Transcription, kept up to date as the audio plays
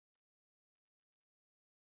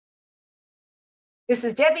This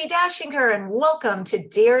is Debbi Dachinger, and welcome to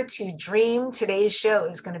Dare to Dream. Today's show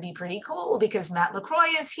is going to be pretty cool because Matt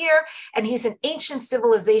LaCROIX is here, and he's an ancient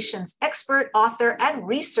civilizations expert, author, and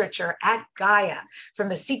researcher at Gaia. From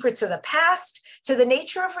the secrets of the past to the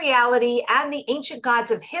nature of reality and the ancient gods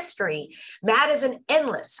of history, Matt is an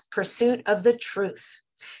endless pursuit of the truth.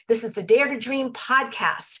 This is the Dare to Dream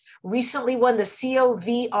podcast. Recently won the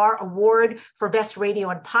COVR Award for Best Radio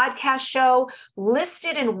and Podcast Show,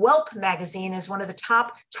 listed in Whelp magazine as one of the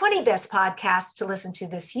top 20 best podcasts to listen to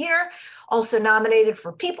this year, also nominated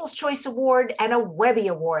for People's Choice Award and a Webby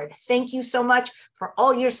Award. Thank you so much for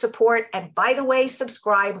all your support. And by the way,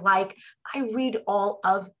 subscribe, like, I read all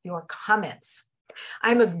of your comments.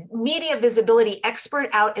 I'm a media visibility expert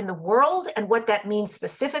out in the world, and what that means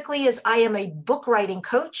specifically is I am a book writing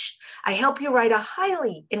coach. I help you write a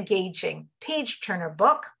highly engaging page-turner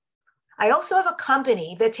book. I also have a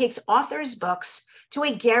company that takes authors' books to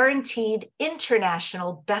a guaranteed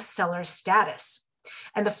international bestseller status.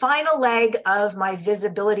 And the final leg of my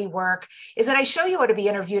visibility work is that I show you how to be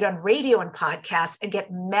interviewed on radio and podcasts and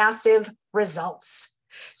get massive results.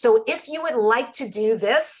 So if you would like to do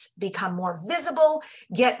this, become more visible,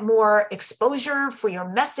 get more exposure for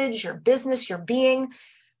your message, your business, your being,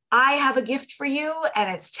 I have a gift for you,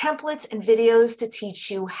 and it's templates and videos to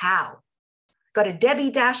teach you how. Go to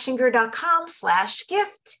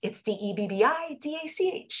debbidachinger.com/gift. It's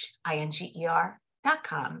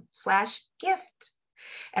DEBBIDACHINGER.com/gift.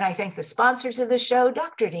 And I thank the sponsors of the show,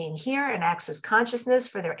 Dr. Dane here and Access Consciousness,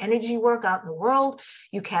 for their energy work out in the world.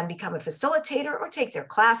 You can become a facilitator or take their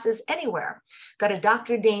classes anywhere. Go to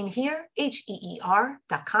Dr. Dane here,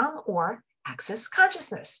 HEER.com or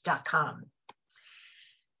accessconsciousness.com.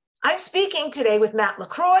 I'm speaking today with Matt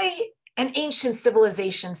LaCROIX, an ancient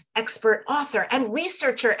civilizations expert, author, and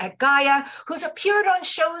researcher at Gaia, who's appeared on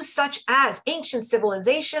shows such as Ancient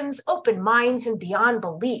Civilizations, Open Minds, and Beyond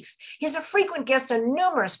Belief. He's a frequent guest on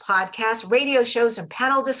numerous podcasts, radio shows, and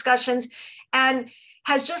panel discussions, and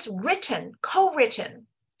has just co-written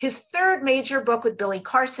his third major book with Billy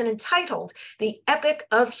Carson entitled The Epic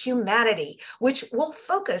of Humanity, which will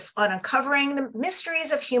focus on uncovering the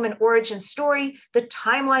mysteries of human origin story, the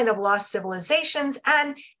timeline of lost civilizations,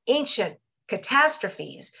 and ancient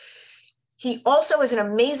catastrophes. He also has an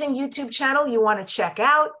amazing YouTube channel you want to check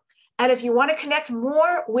out. And if you want to connect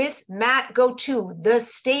more with Matt, go to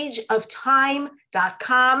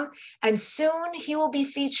thestageoftime.com. And soon he will be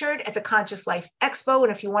featured at the Conscious Life Expo.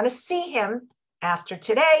 And if you want to see him after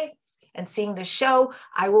today and seeing the show,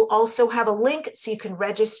 I will also have a link so you can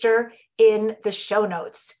register in the show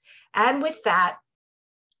notes. And with that,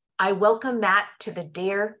 I welcome Matt to the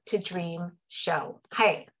Dare to Dream show.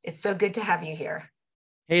 Hi, it's so good to have you here.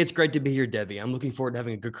 Hey, it's great to be here, Debbie. I'm looking forward to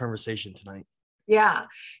having a good conversation tonight. Yeah.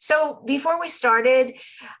 So before we started,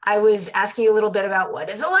 I was asking you a little bit about what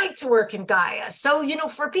is it like to work in Gaia. So,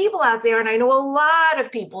 for people out there, and I know a lot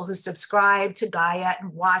of people who subscribe to Gaia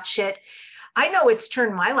and watch it, I know it's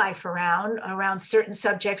turned my life around certain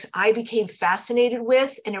subjects I became fascinated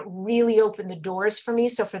with, and it really opened the doors for me.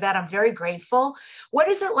 So for that, I'm very grateful. What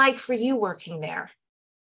is it like for you working there?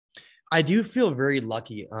 I do feel very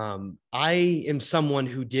lucky. I am someone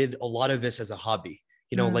who did a lot of this as a hobby.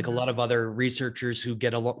 Like a lot of other researchers who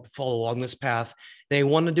follow along this path, they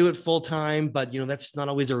want to do it full time, but that's not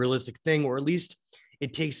always a realistic thing, or at least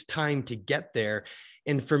it takes time to get there.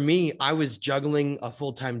 And for me, I was juggling a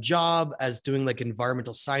full-time job as doing like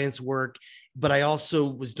environmental science work, but I also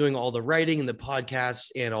was doing all the writing and the podcasts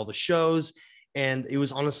and all the shows. And it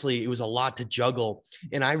was a lot to juggle.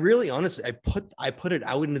 And I really, honestly, I put it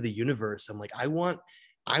out into the universe. I'm like, I want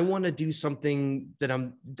to do something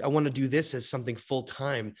I want to do this as something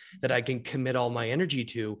full-time that I can commit all my energy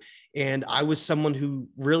to. And I was someone who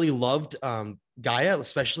really loved Gaia,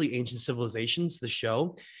 especially Ancient Civilizations, the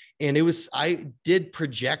show. And I did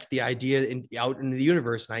project the idea out into the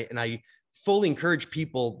universe. And I fully encourage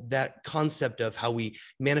people that concept of how we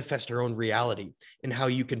manifest our own reality and how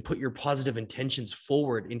you can put your positive intentions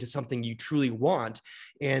forward into something you truly want.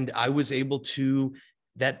 And I was able to,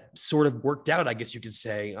 that sort of worked out, I guess you could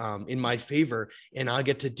say, in my favor. And I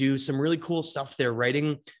get to do some really cool stuff there,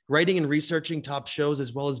 writing and researching top shows,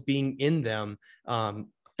 as well as being in them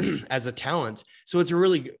as a talent. So it's a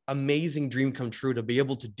really amazing dream come true to be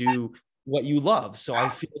able to do what you love. So I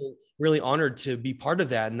feel really honored to be part of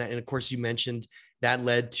that. And of course, you mentioned that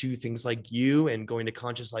led to things like you and going to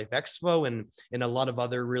Conscious Life Expo and a lot of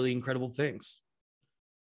other really incredible things.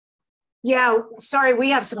 Yeah, sorry, we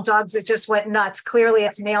have some dogs that just went nuts. Clearly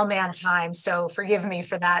it's mailman time, so forgive me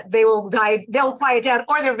for that. They'll quiet down,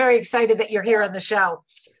 or they're very excited that you're here on the show.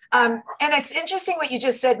 And it's interesting what you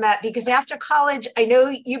just said, Matt, because after college, I know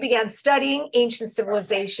you began studying ancient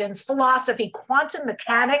civilizations, philosophy, quantum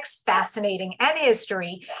mechanics, fascinating, and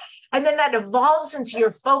history. And then that evolves into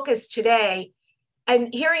your focus today.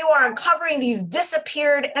 And here you are uncovering these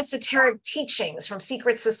disappeared esoteric teachings from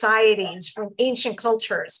secret societies, from ancient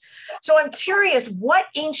cultures. So I'm curious, what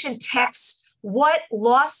ancient texts, what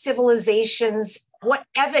lost civilizations, what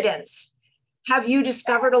evidence have you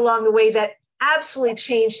discovered along the way that absolutely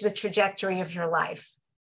changed the trajectory of your life?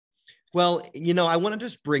 Well, you know, I want to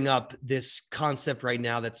just bring up this concept right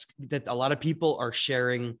now that a lot of people are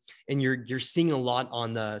sharing, and you're seeing a lot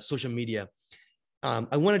on the social media.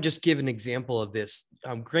 I want to just give an example of this.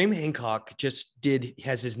 Graham Hancock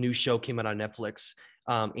has his new show came out on Netflix,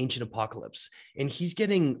 Ancient Apocalypse, and he's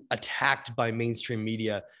getting attacked by mainstream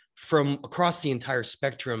media from across the entire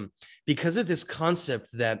spectrum because of this concept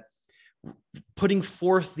that putting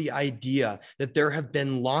forth the idea that there have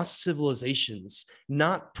been lost civilizations,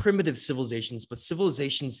 not primitive civilizations, but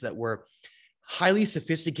civilizations that were highly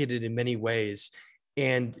sophisticated in many ways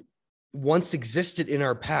and once existed in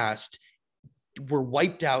our past, were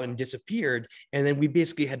wiped out and disappeared. And then we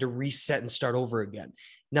basically had to reset and start over again.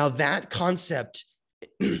 Now that concept,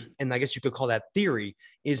 and I guess you could call that theory,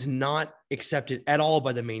 is not accepted at all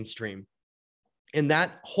by the mainstream. And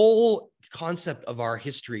that whole concept of our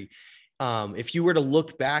history, if you were to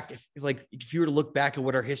look back, if you were to look back at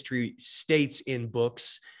what our history states in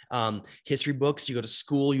books, history books, you go to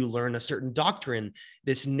school, you learn a certain doctrine,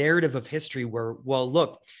 this narrative of history where, well,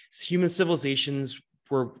 look, human civilizations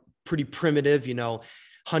were pretty primitive, you know,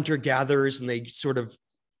 hunter gatherers, and they sort of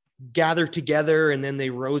gathered together, and then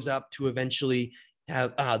they rose up to eventually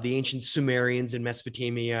have the ancient Sumerians in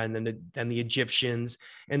Mesopotamia, and then the Egyptians,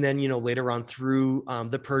 and then, you know, later on through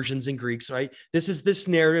the Persians and Greeks, right? This is this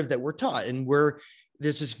narrative that we're taught, and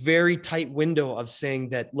there's this very tight window of saying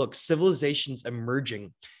that, look, civilizations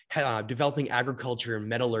emerging, developing agriculture and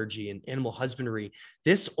metallurgy and animal husbandry.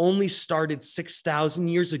 This only started 6,000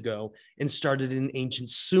 years ago and started in ancient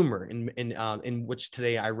Sumer, in which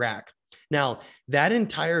today Iraq. Now, that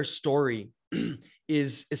entire story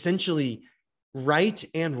is essentially right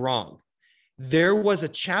and wrong. There was a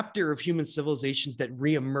chapter of human civilizations that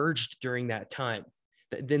reemerged during that time.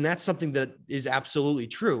 Then that's something that is absolutely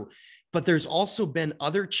true. But there's also been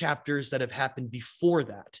other chapters that have happened before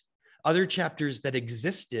that, other chapters that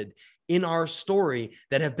existed in our story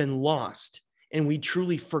that have been lost. And we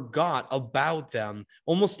truly forgot about them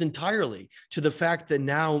almost entirely, to the fact that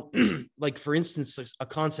now, like, for instance, a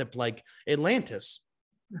concept like Atlantis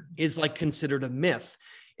is like considered a myth.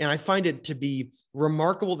 And I find it to be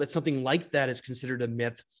remarkable that something like that is considered a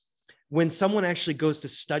myth. When someone actually goes to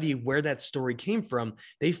study where that story came from,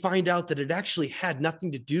 they find out that it actually had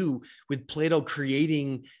nothing to do with Plato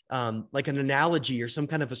creating like an analogy or some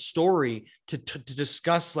kind of a story to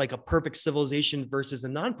discuss like a perfect civilization versus a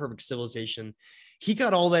non-perfect civilization. He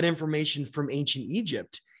got all that information from ancient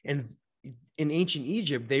Egypt. And in ancient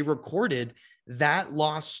Egypt, they recorded that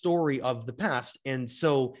lost story of the past. And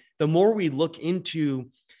so the more we look into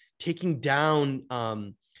taking down,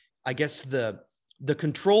 I guess, the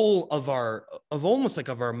control of our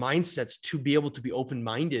mindsets to be able to be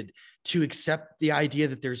open-minded, to accept the idea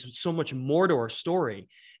that there's so much more to our story,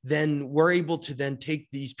 then we're able to then take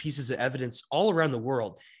these pieces of evidence all around the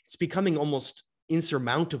world. It's becoming almost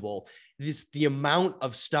insurmountable. The amount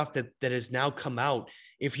of stuff that has now come out,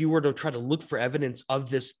 if you were to try to look for evidence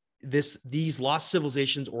of these lost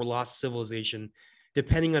civilizations or lost civilization,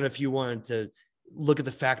 depending on if you wanted to look at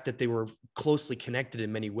the fact that they were closely connected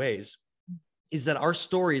in many ways, is that our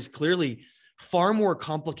story is clearly far more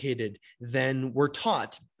complicated than we're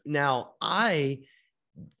taught. Now, I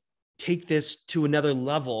take this to another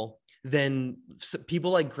level than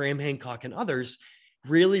people like Graham Hancock and others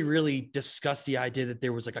really, really discuss the idea that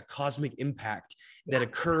there was like a cosmic impact that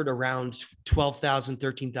occurred around 12,000,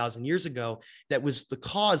 13,000 years ago that was the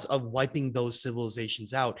cause of wiping those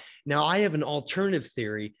civilizations out. Now, I have an alternative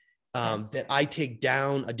theory that I take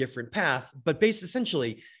down a different path, but based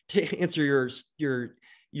essentially, to answer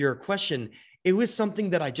your question, it was something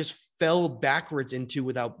that I just fell backwards into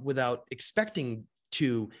without expecting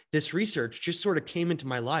to. This research just sort of came into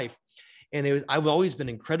my life, and I've always been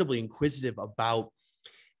incredibly inquisitive about,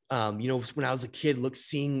 you know, when I was a kid,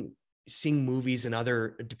 seeing seeing movies and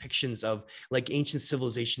other depictions of like ancient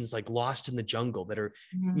civilizations, like lost in the jungle that are,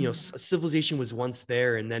 civilization was once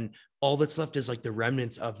there. And then all that's left is like the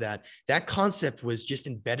remnants of that concept was just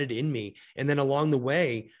embedded in me. And then along the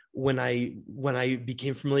way, when I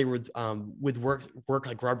became familiar with work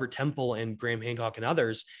like Robert Temple and Graham Hancock and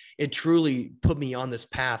others, it truly put me on this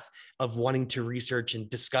path of wanting to research and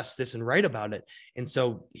discuss this and write about it. And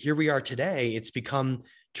so here we are today. It's become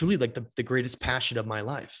truly like the greatest passion of my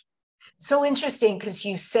life. So interesting, because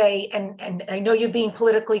you say, and I know you're being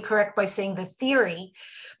politically correct by saying the theory,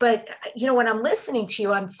 but when I'm listening to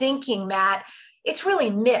you, I'm thinking, Matt, it's really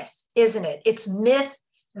myth, isn't it? It's myth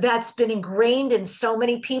that's been ingrained in so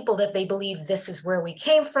many people that they believe this is where we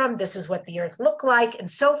came from, this is what the earth looked like, and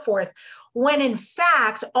so forth, when in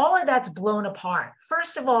fact, all of that's blown apart.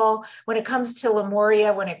 First of all, when it comes to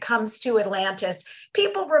Lemuria, when it comes to Atlantis,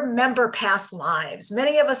 people remember past lives.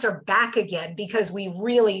 Many of us are back again because we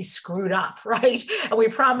really screwed up, right? And we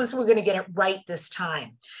promised we're going to get it right this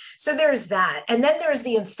time. So there's that. And then there's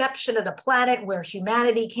the inception of the planet, where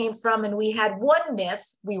humanity came from. And we had one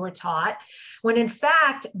myth, we were taught, when in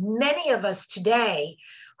fact, many of us today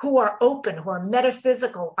who are open, who are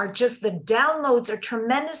metaphysical, are just, the downloads are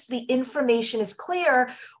tremendous. The information is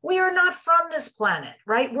clear. We are not from this planet,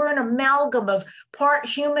 right? We're an amalgam of part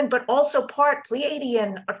human, but also part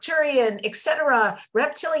Pleiadian, Arcturian, etc.,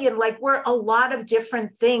 reptilian. Like, we're a lot of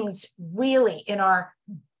different things really in our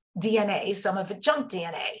DNA, some of it junk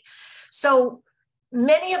DNA. So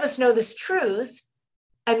many of us know this truth,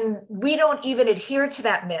 and we don't even adhere to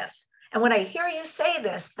that myth. And when I hear you say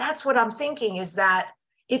this, that's what I'm thinking, is that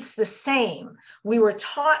it's the same. We were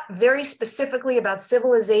taught very specifically about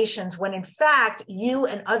civilizations, when in fact, you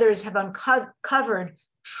and others have uncovered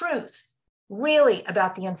truth really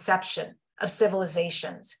about the inception of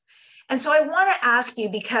civilizations. And so I want to ask you,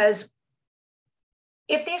 because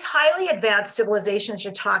if these highly advanced civilizations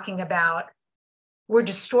you're talking about were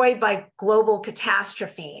destroyed by global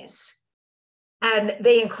catastrophes, and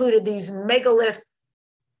they included these megalith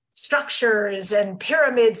structures and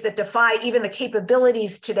pyramids that defy even the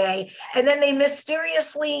capabilities today, and then they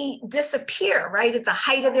mysteriously disappear, right, at the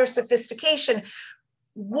height of their sophistication.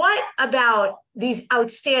 What about these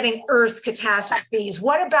outstanding Earth catastrophes?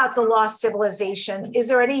 What about the lost civilizations? Is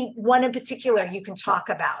there any one in particular you can talk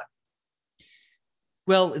about?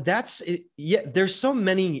 Well, that's it. Yeah, there's so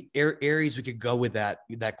many areas we could go with that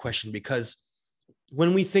question, because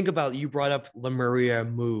when we think about, you brought up Lemuria,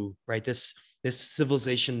 Mu, right? This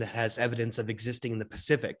civilization that has evidence of existing in the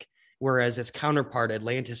Pacific, whereas its counterpart,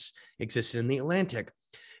 Atlantis, existed in the Atlantic.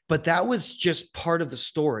 But that was just part of the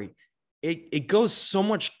story. It goes so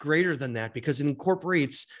much greater than that, because it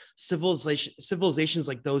incorporates civilizations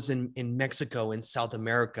like those in Mexico and South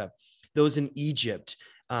America, those in Egypt,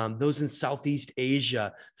 those in Southeast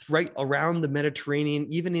Asia, right around the Mediterranean,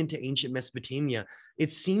 even into ancient Mesopotamia.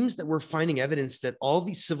 It seems that we're finding evidence that all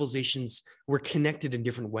these civilizations were connected in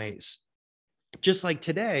different ways. Just like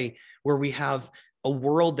today, where we have a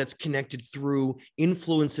world that's connected through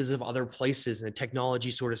influences of other places, and the technology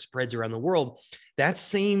sort of spreads around the world, that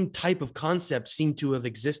same type of concept seemed to have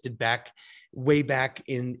existed way back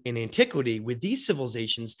in antiquity with these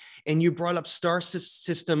civilizations. And you brought up star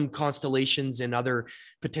system constellations and other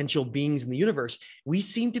potential beings in the universe. We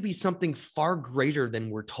seem to be something far greater than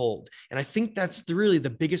we're told. And I think that's really the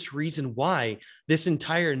biggest reason why this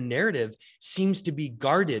entire narrative seems to be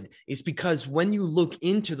guarded, is because when you look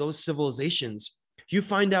into those civilizations, you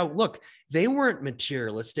find out, look, they weren't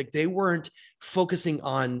materialistic. They weren't focusing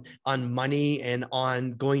on money and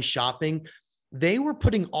on going shopping. They were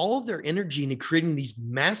putting all of their energy into creating these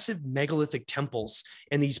massive megalithic temples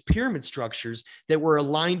and these pyramid structures that were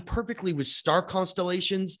aligned perfectly with star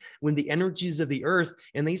constellations, with the energies of the earth.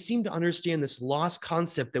 And they seem to understand this lost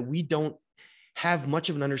concept that we don't have much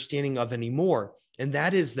of an understanding of anymore. And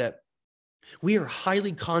that is that we are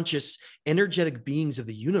highly conscious, energetic beings of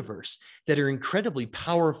the universe that are incredibly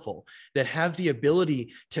powerful, that have the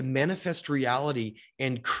ability to manifest reality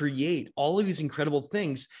and create all of these incredible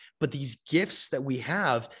things. But these gifts that we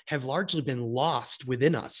have largely been lost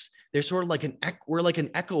within us. They're sort of like we're like an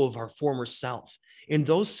echo of our former self. And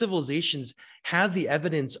those civilizations have the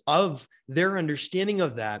evidence of their understanding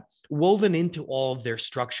of that woven into all of their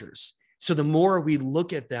structures. So the more we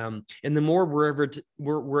look at them, and the more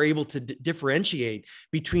we're able to differentiate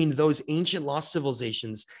between those ancient lost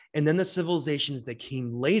civilizations and then the civilizations that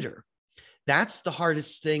came later. That's the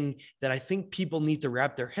hardest thing that I think people need to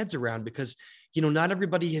wrap their heads around, because, not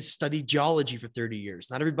everybody has studied geology for 30 years.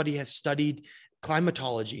 Not everybody has studied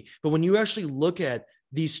climatology. But when you actually look at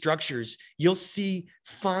these structures, you'll see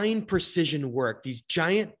fine precision work, these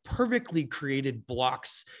giant, perfectly created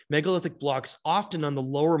blocks, megalithic blocks, often on the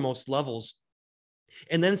lowermost levels.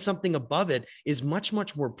 And then something above it is much,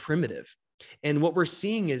 much more primitive. And what we're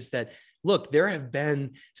seeing is that, look, there have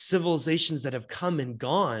been civilizations that have come and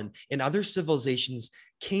gone, and other civilizations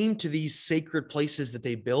came to these sacred places that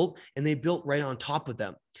they built, and they built right on top of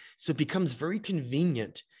them. So it becomes very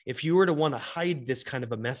convenient if you were to want to hide this kind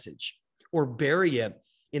of a message or bury it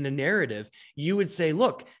in a narrative. You would say,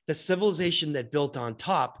 look, the civilization that built on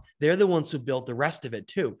top, they're the ones who built the rest of it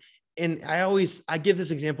too. And I give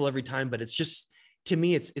this example every time, but it's just, to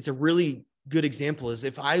me, it's a really good example. Is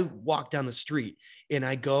if I walk down the street and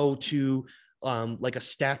I go to like a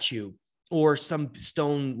statue or some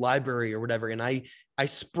stone library or whatever, and I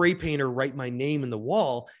spray paint or write my name in the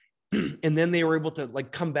wall, and then they were able to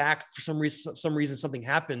like come back for some reason something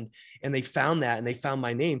happened and they found that and they found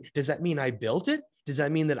my name. Does that mean I built it? Does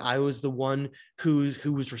that mean that I was the one who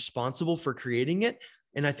was responsible for creating it?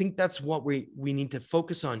 And I think that's what we need to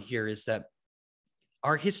focus on here, is that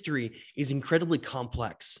our history is incredibly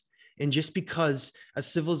complex. And just because a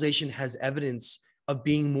civilization has evidence of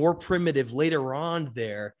being more primitive later on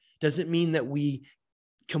there doesn't mean that we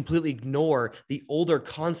completely ignore the older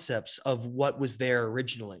concepts of what was there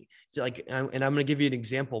originally. So like, and I'm going to give you an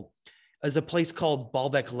example. There's a place called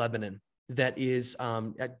Baalbek, Lebanon, that is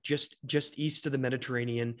just east of the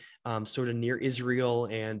Mediterranean, sort of near Israel,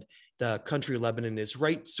 and the country of Lebanon is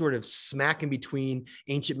right sort of smack in between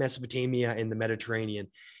ancient Mesopotamia and the Mediterranean.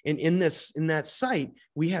 And in that site,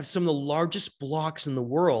 we have some of the largest blocks in the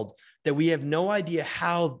world that we have no idea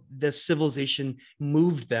how the civilization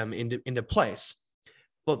moved them into place.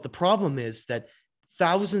 But the problem is that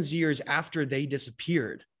thousands of years after they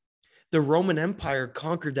disappeared, the Roman Empire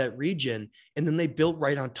conquered that region, and then they built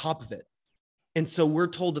right on top of it. And so we're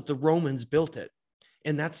told that the Romans built it.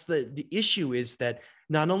 And that's the issue, is that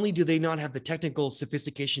not only do they not have the technical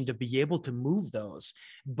sophistication to be able to move those,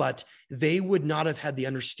 but they would not have had the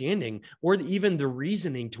understanding or even the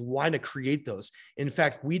reasoning to why to create those. In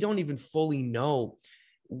fact, we don't even fully know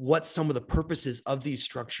what some of the purposes of these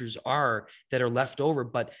structures are that are left over.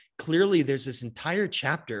 But clearly there's this entire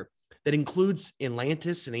chapter that includes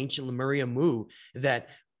Atlantis and ancient Lemuria Mu that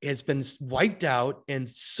has been wiped out, and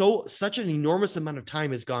such an enormous amount of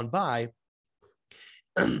time has gone by.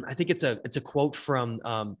 I think it's a quote from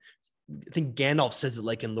I think Gandalf says it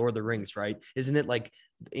like in Lord of the Rings, right? Isn't it like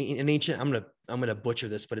an ancient, I'm gonna butcher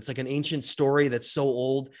this, but it's like an ancient story that's so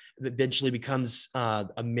old that eventually becomes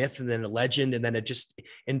a myth and then a legend, and then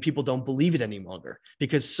and people don't believe it any longer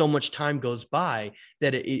because so much time goes by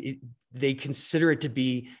that they consider it to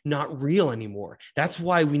be not real anymore. That's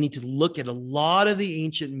why we need to look at a lot of the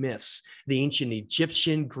ancient myths, the ancient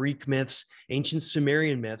Egyptian, Greek myths, ancient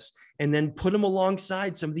Sumerian myths, and then put them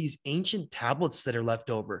alongside some of these ancient tablets that are left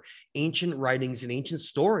over, ancient writings and ancient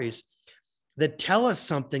stories that tell us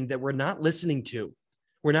something that we're not listening to.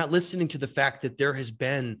 We're not listening to the fact that there has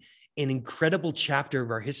been an incredible chapter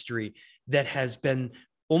of our history that has been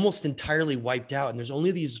almost entirely wiped out. And there's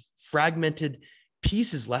only these fragmented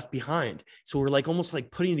pieces left behind. So we're like almost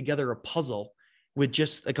like putting together a puzzle with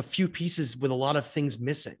just like a few pieces with a lot of things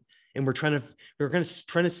missing. And we're trying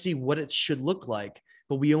to see what it should look like,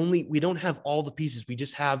 but we don't have all the pieces. We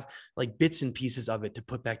just have like bits and pieces of it to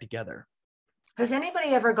put back together. Has anybody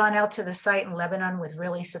ever gone out to the site in Lebanon with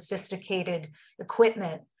really sophisticated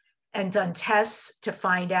equipment and done tests to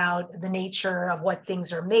find out the nature of what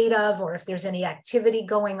things are made of, or if there's any activity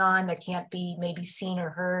going on that can't be maybe seen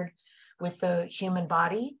or heard with the human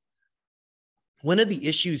body? One of the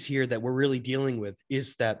issues here that we're really dealing with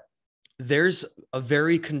is that there's a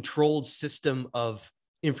very controlled system of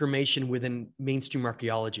information within mainstream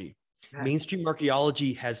archaeology. Okay. Mainstream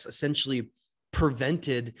archaeology has essentially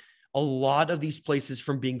prevented a lot of these places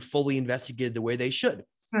from being fully investigated the way they should.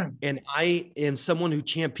 And I am someone who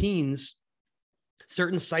champions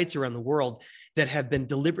certain sites around the world that have been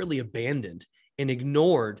deliberately abandoned and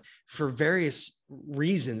ignored for various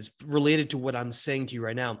reasons related to what I'm saying to you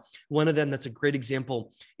right now. One of them that's a great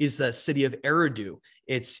example is the city of Eridu.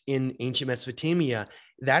 It's in ancient Mesopotamia.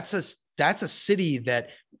 That's a city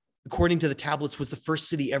that, according to the tablets, was the first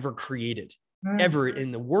city ever created, ever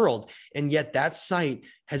in the world. And yet that site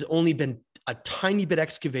has only been a tiny bit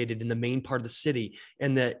excavated in the main part of the city,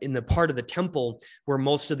 and in the part of the temple where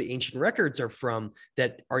most of the ancient records are from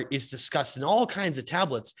that is discussed in all kinds of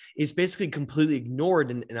tablets is basically completely ignored.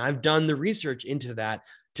 And I've done the research into that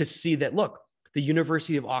to see that, look, the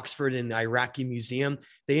University of Oxford and Iraqi Museum,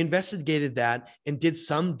 they investigated that and did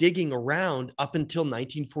some digging around up until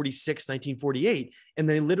 1946, 1948, and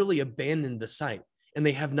they literally abandoned the site. and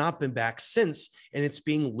they have not been back since, and it's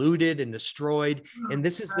being looted and destroyed. And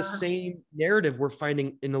this is the same narrative we're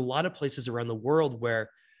finding in a lot of places around the world, where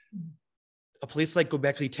a place like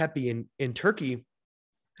Göbekli Tepe in Turkey,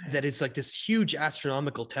 that is like this huge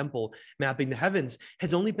astronomical temple mapping the heavens,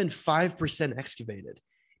 has only been 5% excavated.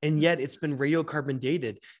 And yet it's been radiocarbon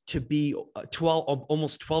dated to be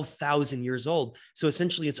almost 12,000 years old. So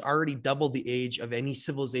essentially it's already double the age of any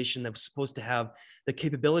civilization that was supposed to have the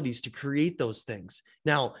capabilities to create those things.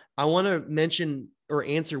 Now, I want to mention or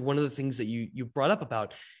answer one of the things that you brought up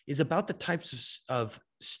about is about the types of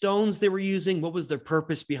stones they were using. What was their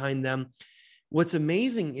purpose behind them? What's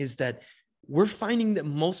amazing is that we're finding that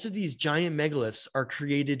most of these giant megaliths are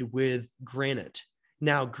created with granite.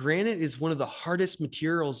 Now, granite is one of the hardest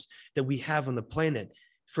materials that we have on the planet.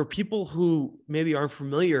 For people who maybe aren't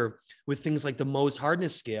familiar with things like the Mohs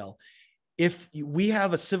hardness scale, if we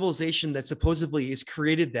have a civilization that supposedly has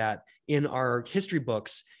created that in our history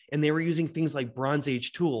books, and they were using things like Bronze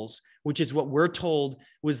Age tools, which is what we're told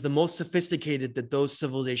was the most sophisticated that those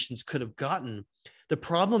civilizations could have gotten. The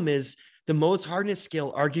problem is the Mohs hardness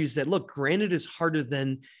scale argues that, look, granite is harder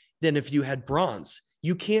than if you had bronze.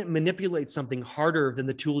 You can't manipulate something harder than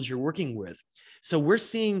the tools you're working with. So we're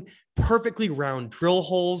seeing perfectly round drill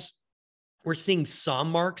holes. We're seeing saw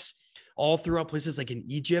marks all throughout places like in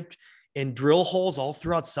Egypt, and drill holes all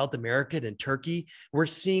throughout South America and Turkey. We're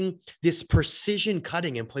seeing this precision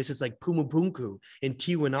cutting in places like Pumapunku and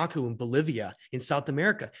Tiwanaku in Bolivia in South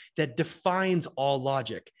America that defines all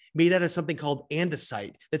logic, made out of something called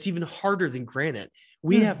andesite that's even harder than granite.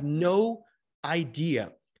 We have no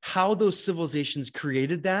idea how those civilizations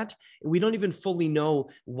created that. We don't even fully know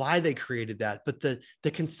why they created that, but the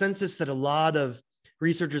consensus that a lot of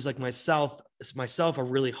researchers like myself are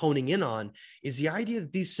really honing in on is the idea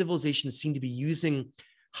that these civilizations seem to be using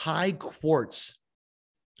high quartz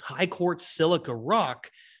silica rock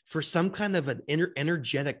for some kind of an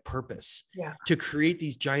energetic purpose, to create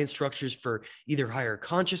these giant structures for either higher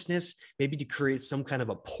consciousness, maybe to create some kind of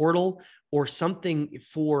a portal or something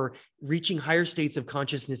for reaching higher states of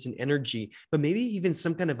consciousness and energy, but maybe even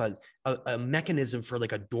some kind of a mechanism for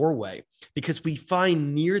like a doorway, because we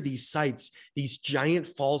find near these sites, these giant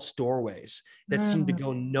false doorways that seem to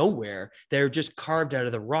go nowhere. They're just carved out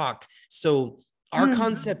of the rock. So our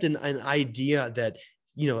concept and an idea that,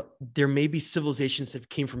 you know, there may be civilizations that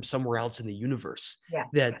came from somewhere else in the universe,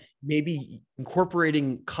 that maybe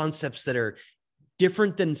incorporating concepts that are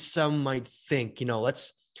different than some might think. You know,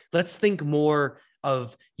 let's think more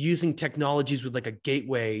of using technologies with like a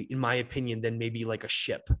gateway, in my opinion, than maybe like a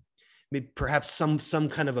ship. Maybe perhaps some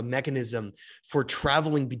kind of a mechanism for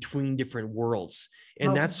traveling between different worlds.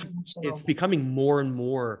 And it's becoming more and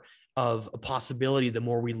more of a possibility the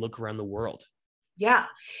more we look around the world. Yeah.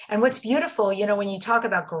 And what's beautiful, you know, when you talk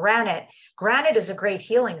about granite is a great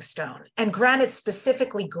healing stone, and granite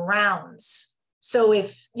specifically grounds. So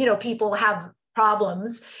if, you know, people have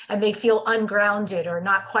problems and they feel ungrounded or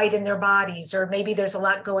not quite in their bodies, or maybe there's a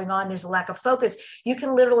lot going on, there's a lack of focus, you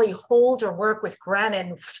can literally hold or work with granite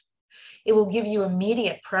and it will give you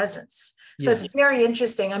immediate presence. So it's very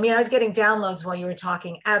interesting. I mean, I was getting downloads while you were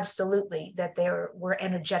talking, absolutely, that there were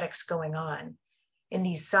energetics going on in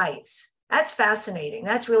these sites. That's fascinating.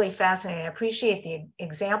 That's really fascinating. I appreciate the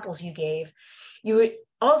examples you gave. You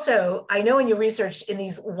also, I know in your research in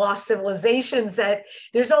these lost civilizations that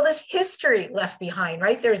there's all this history left behind,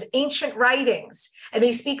 right? There's ancient writings, and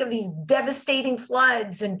they speak of these devastating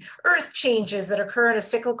floods and earth changes that occur on a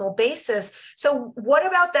cyclical basis. So what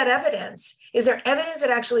about that evidence? Is there evidence that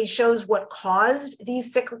actually shows what caused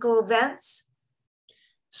these cyclical events?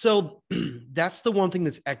 So that's the one thing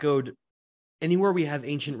that's echoed anywhere we have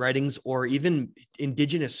ancient writings or even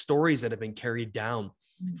indigenous stories that have been carried down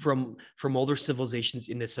from older civilizations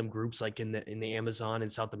into some groups like in the Amazon in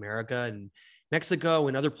South America and Mexico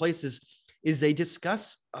and other places, is they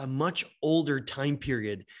discuss a much older time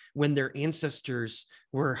period when their ancestors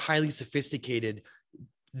were highly sophisticated,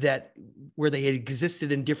 that where they had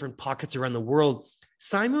existed in different pockets around the world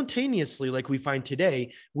simultaneously, like we find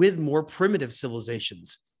today, with more primitive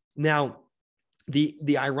civilizations. Now,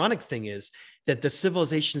 the ironic thing is that the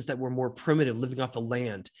civilizations that were more primitive, living off the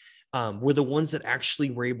land, were the ones that actually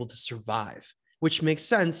were able to survive, which makes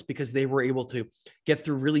sense because they were able to get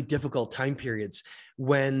through really difficult time periods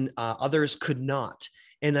when others could not.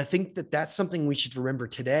 And I think that that's something we should remember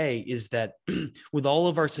today, is that with all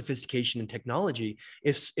of our sophistication and technology,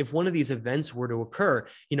 if one of these events were to occur,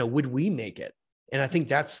 you know, would we make it? And I think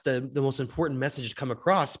that's the most important message to come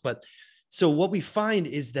across. But so what we find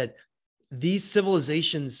is that these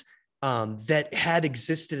civilizations that had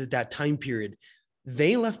existed at that time period,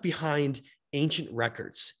 they left behind ancient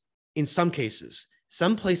records in some cases,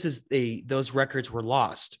 Some places those records were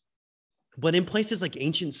lost. But in places like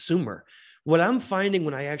ancient Sumer, what I'm finding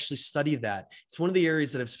when I actually study that, it's one of the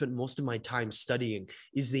areas that I've spent most of my time studying,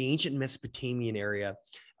 is the ancient Mesopotamian area,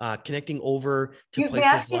 connecting over to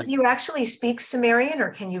places like. Do you actually speak Sumerian, or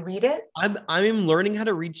can you read it? I'm learning how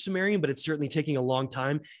to read Sumerian, but it's certainly taking a long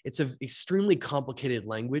time. It's an extremely complicated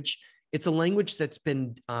language. It's a language that's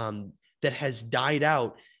been that has died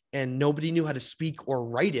out, and nobody knew how to speak or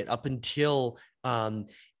write it up until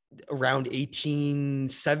around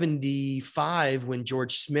 1875, when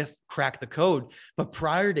George Smith cracked the code. But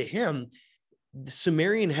prior to him, the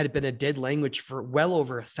Sumerian had been a dead language for well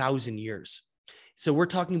over 1,000 years. So we're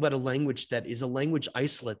talking about a language that is a language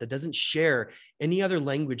isolate that doesn't share any other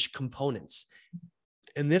language components.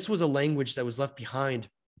 And this was a language that was left behind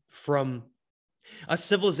from a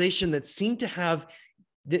civilization that seemed to have,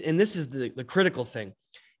 and this is the critical thing,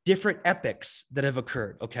 different epics that have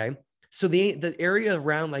occurred, okay? So the area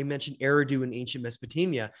around, I mentioned Eridu in ancient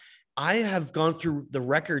Mesopotamia, I have gone through the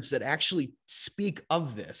records that actually speak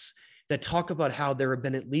of this, that talk about how there have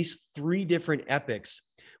been at least 3 different epics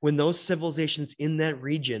when those civilizations in that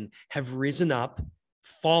region have risen up,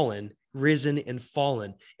 fallen, risen, and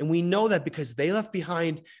fallen. And we know that because they left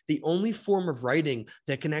behind the only form of writing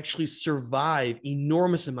that can actually survive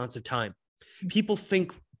enormous amounts of time. People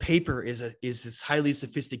think paper is this highly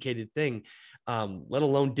sophisticated thing, let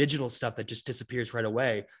alone digital stuff that just disappears right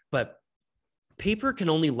away. But paper can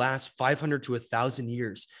only last 500 to 1,000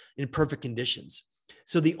 years in perfect conditions.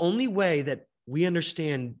 So the only way that we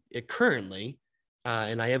understand it currently,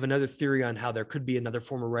 and I have another theory on how there could be another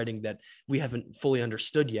form of writing that we haven't fully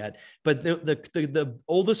understood yet, but the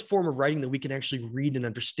oldest form of writing that we can actually read and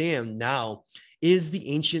understand now is the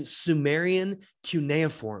ancient Sumerian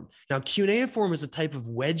cuneiform. Now, cuneiform is a type of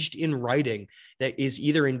wedged in writing that is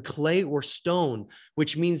either in clay or stone,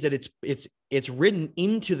 which means that it's written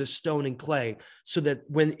into the stone and clay, so that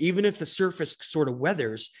even if the surface sort of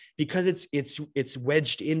weathers, because it's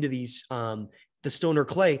wedged into these the stone or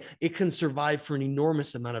clay, it can survive for an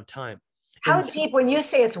enormous amount of time. How deep, when you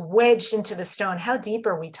say it's wedged into the stone, how deep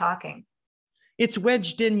are we talking? It's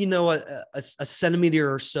wedged in, a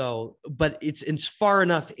centimeter or so, but it's far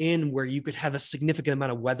enough in where you could have a significant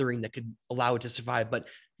amount of weathering that could allow it to survive. But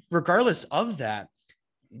regardless of that,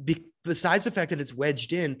 besides the fact that it's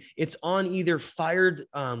wedged in, it's on either fired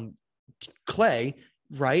clay,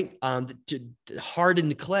 right?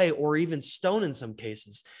 Hardened clay, or even stone in some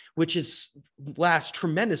cases, which lasts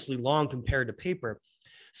tremendously long compared to paper.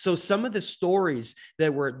 So some of the stories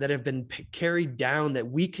that have been carried down that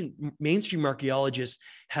mainstream archaeologists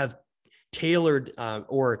have tailored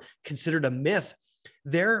or considered a myth,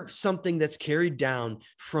 they're something that's carried down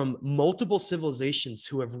from multiple civilizations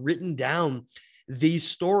who have written down these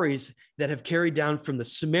stories that have carried down from the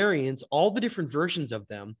Sumerians, all the different versions of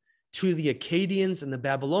them, to the Akkadians and the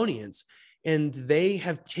Babylonians. And they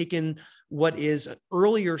have taken what is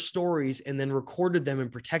earlier stories and then recorded them and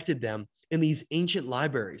protected them in these ancient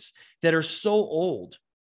libraries that are so old,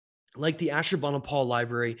 like the Ashurbanipal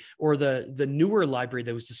library, or the newer library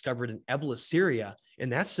that was discovered in Ebla, Syria,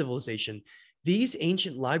 in that civilization. These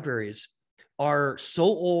ancient libraries are so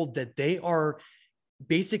old that they are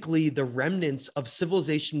basically the remnants of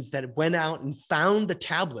civilizations that went out and found the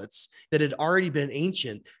tablets that had already been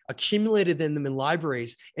ancient, accumulated them in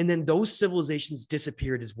libraries, and then those civilizations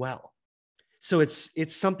disappeared as well. So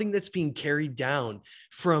it's something that's being carried down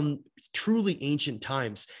from truly ancient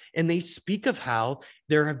times. And they speak of how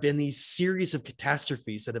there have been these series of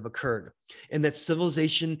catastrophes that have occurred, and that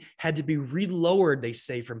civilization had to be relowered, they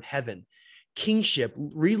say, from heaven. Kingship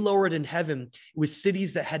relowered in heaven, with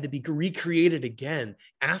cities that had to be recreated again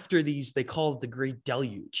after these. They call it the Great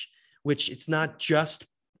Deluge, which it's not just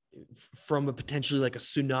from a potentially like a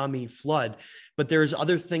tsunami flood, but there's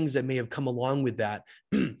other things that may have come along with that.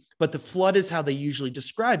 But the flood is how they usually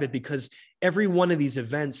describe it, because every one of these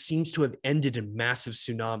events seems to have ended in massive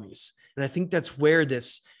tsunamis. And I think that's where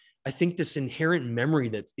this inherent memory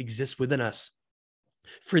that exists within us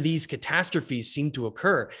for these catastrophes seem to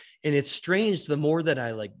occur. And it's strange, the more that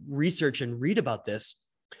I like research and read about this,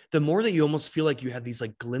 the more that you almost feel like you have these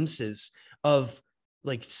like glimpses of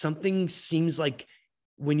like something seems like,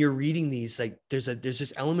 when you're reading these, like there's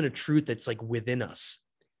this element of truth that's like within us.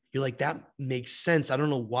 You're like, that makes sense. I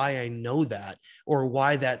don't know why I know that, or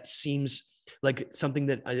why that seems like something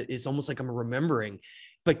that is almost like I'm remembering,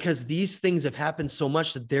 because these things have happened so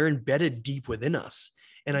much that they're embedded deep within us.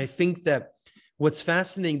 And I think that what's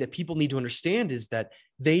fascinating that people need to understand is that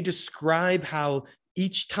they describe how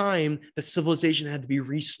each time the civilization had to be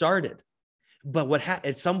restarted. But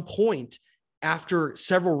at some point after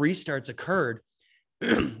several restarts occurred,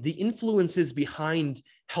 the influences behind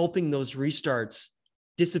helping those restarts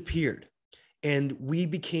disappeared. And we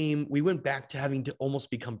went back to having to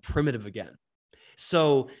almost become primitive again.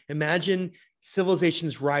 So imagine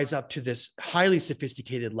civilizations rise up to this highly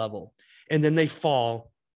sophisticated level, and then they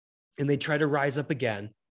fall and they try to rise up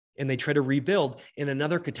again and they try to rebuild, and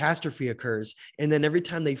another catastrophe occurs. And then every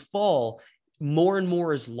time they fall, more and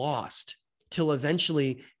more is lost till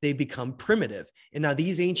eventually they become primitive. And now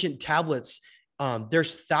these ancient tablets,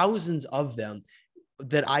 there's thousands of them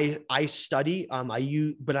that I study.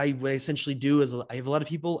 What I essentially do is I have a lot of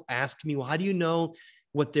people ask me, well, how do you know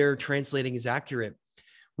what they're translating is accurate?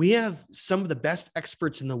 We have some of the best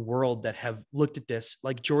experts in the world that have looked at this,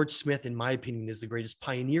 like George Smith, in my opinion, is the greatest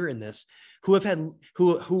pioneer in this, who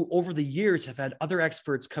over the years have had other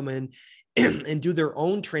experts come in and do their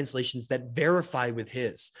own translations that verify with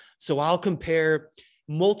his. So I'll compare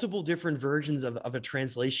multiple different versions of a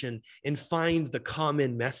translation and find the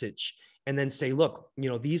common message, and then say, look,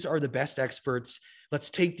 these are the best experts. Let's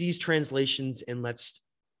take these translations and let's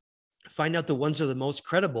find out the ones that are the most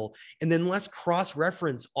credible. And then let's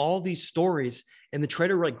cross-reference all these stories and then try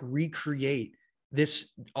to recreate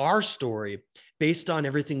our story based on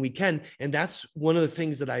everything we can. And that's one of the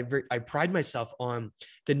things that I pride myself on.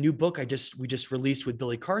 The new book we just released with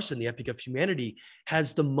Billy Carson, The Epic of Humanity,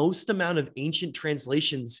 has the most amount of ancient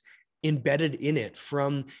translations embedded in it,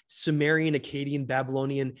 from Sumerian, Akkadian,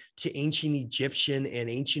 Babylonian to ancient Egyptian and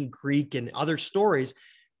ancient Greek and other stories.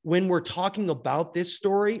 When we're talking about this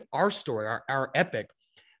story, our epic,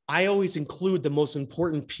 I always include the most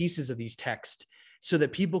important pieces of these texts so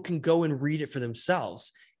that people can go and read it for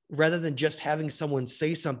themselves rather than just having someone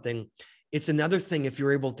say something. It's another thing if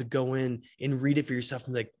you're able to go in and read it for yourself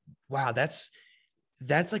and be like, wow, that's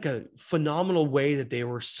like a phenomenal way that they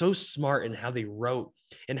were so smart in how they wrote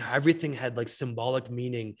and how everything had like symbolic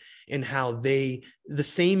meaning, and how the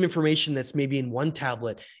same information that's maybe in one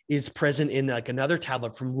tablet is present in like another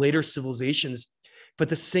tablet from later civilizations, but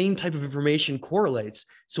the same type of information correlates.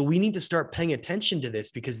 So we need to start paying attention to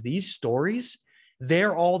this, because these stories,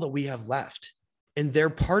 they're all that we have left, and they're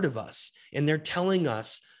part of us, and they're telling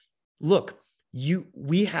us, look,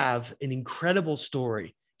 we have an incredible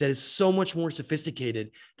story that is so much more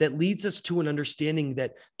sophisticated, that leads us to an understanding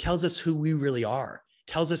that tells us who we really are,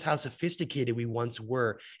 tells us how sophisticated we once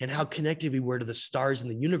were and how connected we were to the stars in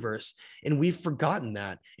the universe. And we've forgotten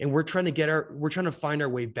that. And we're trying to find our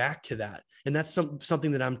way back to that. And that's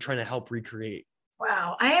something that I'm trying to help recreate.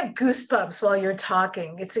 Wow, I have goosebumps while you're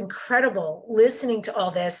talking. It's incredible listening to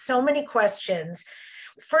all this. So many questions.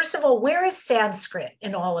 First of all, where is Sanskrit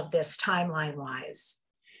in all of this timeline-wise?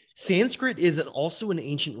 Sanskrit is also an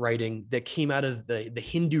ancient writing that came out of the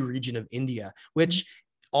Hindu region of India, which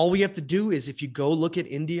all we have to do is, if you go look at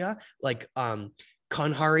India, like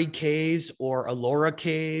Kanhari caves or Ellora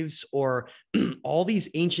caves or all these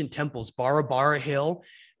ancient temples, Bara Hill,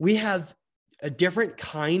 we have a different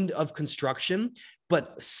kind of construction,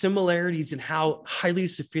 but similarities in how highly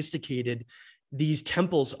sophisticated these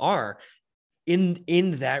temples are in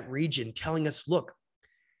that region, telling us, look,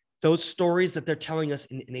 those stories that they're telling us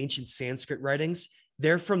in ancient Sanskrit writings,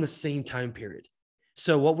 they're from the same time period.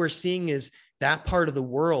 So what we're seeing is that part of the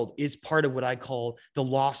world is part of what I call the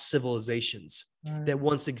lost civilizations that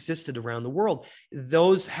once existed around the world.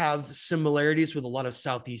 Those have similarities with a lot of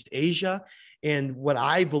Southeast Asia. And what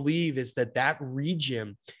I believe is that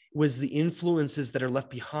region was the influences that are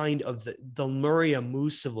left behind of the Lemuria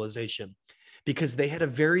Mu civilization, because they had a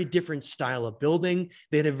very different style of building.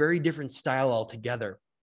 They had a very different style altogether.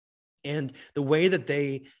 And the way that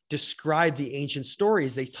they describe the ancient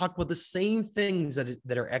stories, they talk about the same things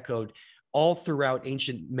that are echoed all throughout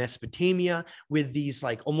ancient Mesopotamia, with these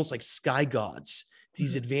almost like sky gods,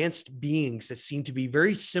 these advanced beings that seem to be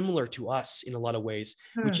very similar to us in a lot of ways,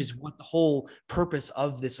 which is what the whole purpose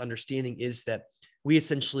of this understanding is, that we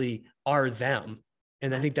essentially are them.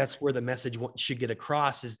 And I think that's where the message should get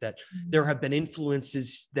across, is that there have been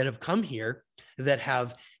influences that have come here that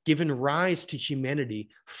have given rise to humanity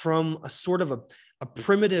from a sort of a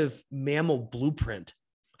primitive mammal blueprint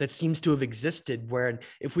that seems to have existed. Where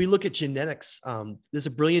if we look at genetics, there's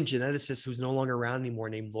a brilliant geneticist who's no longer around anymore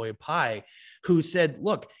named Lloyd Pye, who said,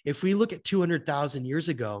 look, if we look at 200,000 years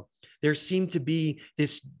ago, there seemed to be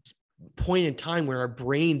this point in time where our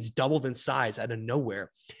brains doubled in size out of nowhere.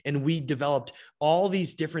 And we developed all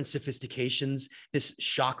these different sophistications, this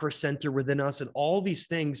chakra center within us, and all these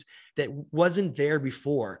things that wasn't there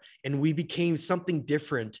before. And we became something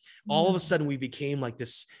different. All of a sudden we became like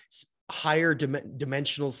this higher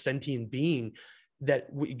dimensional sentient being that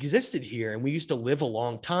existed here. And we used to live a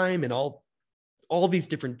long time and all these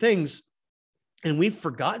different things. And we've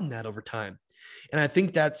forgotten that over time. And I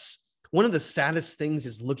think that's one of the saddest things,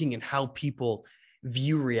 is looking at how people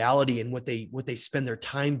view reality and what they spend their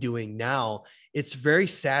time doing now. It's very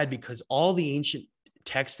sad, because all the ancient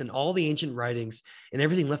text and all the ancient writings and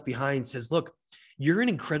everything left behind says, look, you're an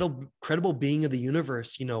incredible being of the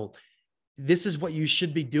universe. This is what you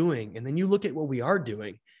should be doing. And then you look at what we are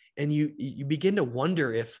doing, and you begin to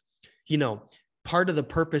wonder if, part of the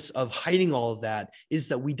purpose of hiding all of that is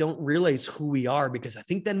that we don't realize who we are, because I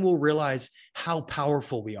think then we'll realize how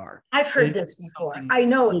powerful we are. I've heard this before. I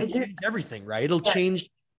know. It'll change everything, right? It'll change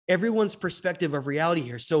everyone's perspective of reality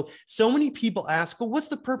here. So many people ask, well, what's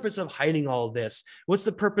the purpose of hiding all of this? What's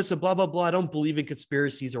the purpose of blah, blah, blah? I don't believe in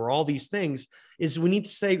conspiracies or all these things. Is we need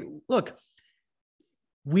to say, look,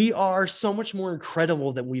 we are so much more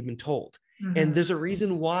incredible than we've been told. Mm-hmm. And there's a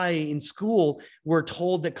reason why in school we're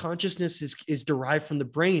told that consciousness is derived from the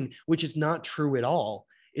brain, which is not true at all.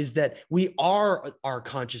 Is that we are our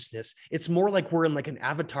consciousness. It's more like we're in like an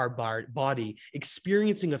avatar body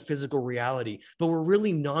experiencing a physical reality, but we're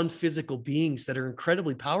really non-physical beings that are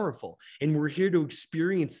incredibly powerful. And we're here to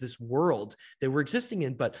experience this world that we're existing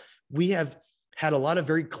in. But we have had a lot of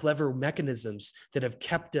very clever mechanisms that have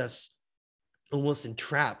kept us almost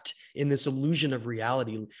entrapped in this illusion of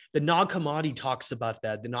reality. The Nag Hammadi talks about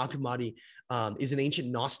that. The Nag Hammadi is an ancient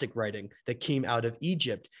Gnostic writing that came out of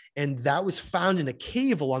Egypt. And that was found in a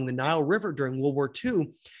cave along the Nile River during World War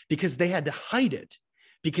II, because they had to hide it,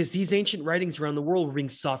 because these ancient writings around the world were being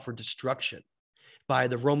sought for destruction by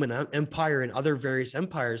the Roman Empire and other various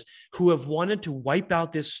empires who have wanted to wipe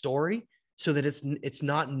out this story so that it's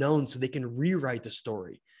not known, so they can rewrite the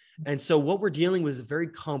story. And so what we're dealing with is a very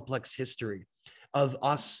complex history of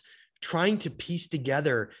us trying to piece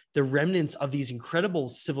together the remnants of these incredible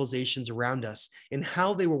civilizations around us and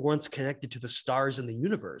how they were once connected to the stars in the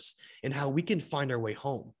universe and how we can find our way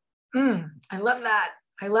home. I love that.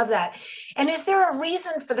 I love that. And is there a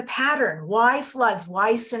reason for the pattern? Why floods?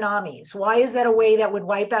 Why tsunamis? Why is that a way that would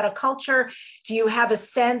wipe out a culture? Do you have a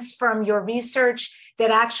sense from your research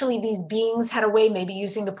that actually these beings had a way, maybe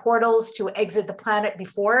using the portals, to exit the planet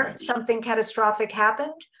before something catastrophic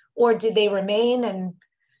happened? Or did they remain and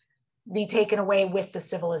be taken away with the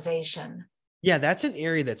civilization? Yeah, that's an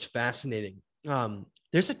area that's fascinating.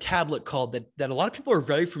 There's a tablet called that a lot of people are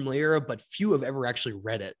very familiar with, but few have ever actually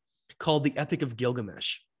read it, called the Epic of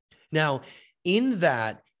Gilgamesh. Now, in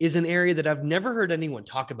that is an area that I've never heard anyone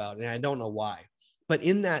talk about, and I don't know why. But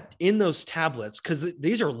in those tablets, because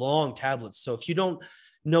these are long tablets, so if you don't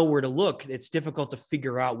know where to look, it's difficult to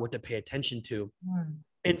figure out what to pay attention to.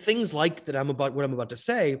 And things like that what I'm about to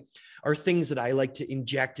say are things that I like to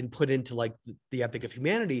inject and put into like the Epic of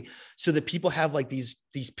Humanity, so that people have like these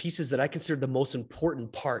pieces that I consider the most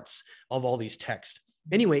important parts of all these texts.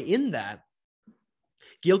 Anyway, in that,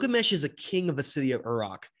 Gilgamesh is a king of the city of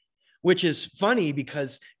Uruk, which is funny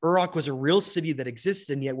because Uruk was a real city that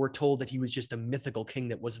existed, and yet we're told that he was just a mythical king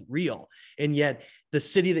that wasn't real. And yet the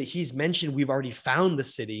city that he's mentioned, we've already found the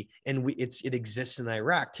city, and it exists in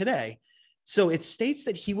Iraq today. So it states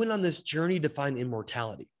that he went on this journey to find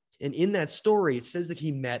immortality. And in that story, it says that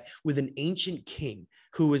he met with an ancient king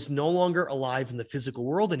who is no longer alive in the physical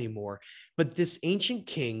world anymore. But this ancient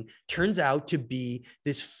king turns out to be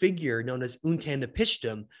this figure known as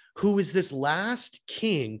Untannapishtim, who is this last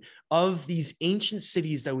king of these ancient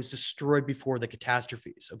cities that was destroyed before the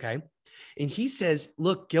catastrophes, okay? And he says,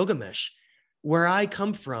 look, Gilgamesh, where I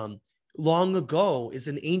come from, long ago is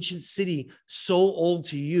an ancient city so old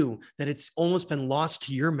to you that it's almost been lost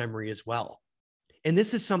to your memory as well. And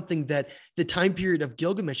this is something that the time period of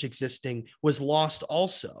Gilgamesh existing was lost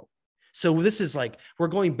also. So this is like, we're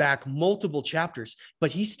going back multiple chapters,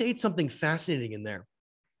 but he states something fascinating in there.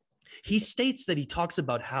 He states that he talks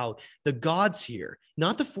about how the gods here,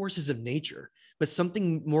 not the forces of nature, but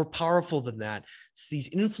something more powerful than that, these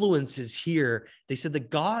influences here, they said the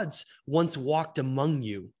gods once walked among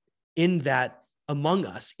you, among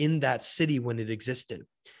us in that city when it existed.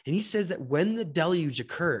 And he says that when the deluge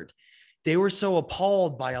occurred, they were so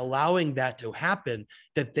appalled by allowing that to happen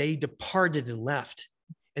that they departed and left.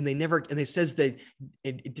 And it says that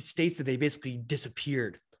it states that they basically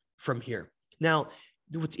disappeared from here. Now,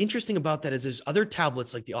 what's interesting about that is there's other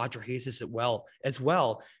tablets like the Atrahasis as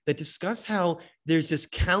well that discuss how there's this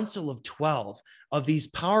council of 12 of these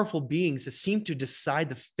powerful beings that seem to decide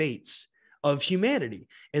the fates of humanity.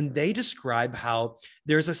 And they describe how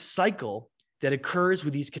there's a cycle that occurs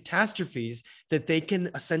with these catastrophes that they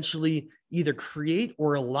can essentially either create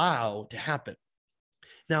or allow to happen.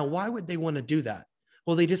 Now, why would they want to do that?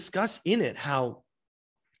 Well, they discuss in it how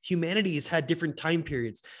Humanity has had different time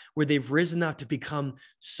periods where they've risen up to become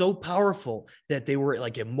so powerful that they were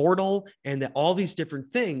like immortal and that all these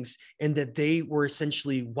different things, and that they were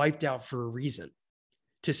essentially wiped out for a reason,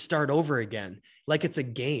 to start over again. Like it's a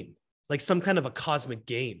game, like some kind of a cosmic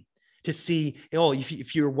game, to see, oh,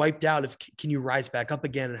 if you're wiped out, can you rise back up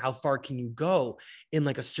again, and how far can you go in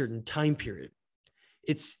like a certain time period?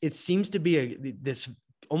 It seems to be this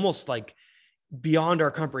almost like beyond our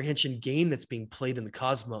comprehension game that's being played in the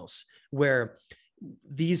cosmos, where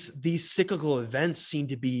these cyclical events seem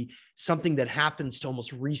to be something that happens to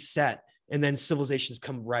almost reset, and then civilizations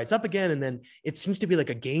rise up again, and then it seems to be like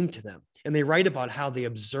a game to them. And they write about how they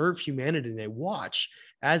observe humanity and they watch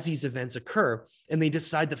as these events occur, and they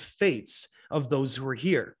decide the fates of those who are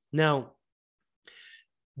here. Now,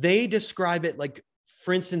 they describe it like,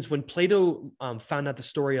 for instance, when Plato found out the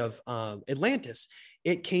story of Atlantis,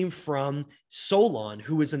 it came from Solon,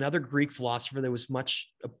 who was another Greek philosopher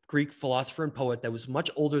a Greek philosopher and poet that was much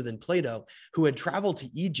older than Plato, who had traveled to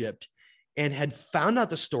Egypt and had found out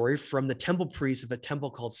the story from the temple priests of a temple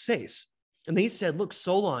called Sais. And they said, look,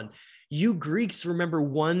 Solon, you Greeks remember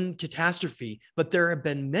one catastrophe, but there have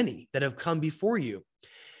been many that have come before you.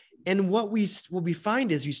 And what we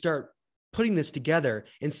find is you start putting this together,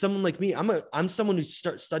 and someone like me, I'm someone who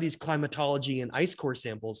studies climatology and ice core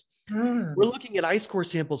samples. We're looking at ice core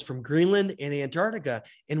samples from Greenland and Antarctica,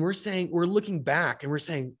 and we're looking back and we're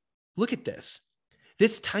saying, look at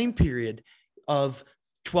this time period of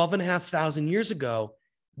 12,500 years ago.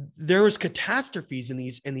 There was catastrophes in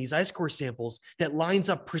these ice core samples that lines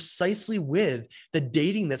up precisely with the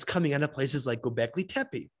dating that's coming out of places like Göbekli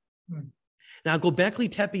Tepe. Now, Göbekli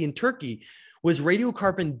Tepe in Turkey was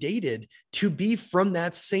radiocarbon dated to be from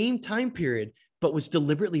that same time period, but was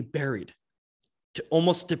deliberately buried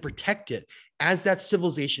to protect it as that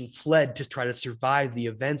civilization fled to try to survive the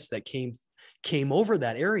events that came over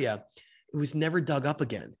that area. It was never dug up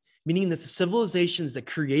again, meaning that the civilizations that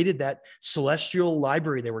created that celestial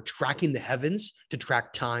library, they were tracking the heavens to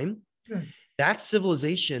track time. That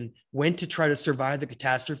civilization went to try to survive the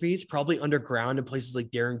catastrophes, probably underground in places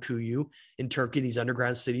like Derinkuyu in Turkey, these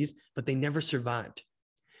underground cities, but they never survived.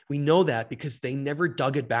 We know that because they never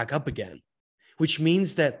dug it back up again, which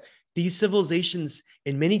means that these civilizations,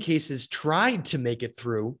 in many cases, tried to make it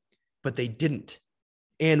through, but they didn't.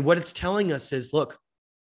 And what it's telling us is, look,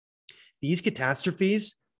 these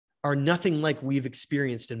catastrophes are nothing like we've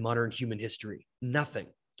experienced in modern human history. Nothing.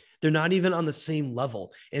 They're not even on the same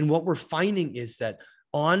level. And what we're finding is that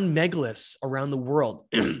on megaliths around the world,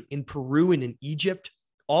 in Peru and in Egypt,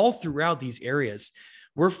 all throughout these areas,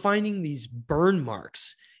 we're finding these burn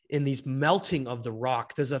marks in these melting of the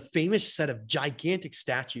rock. There's a famous set of gigantic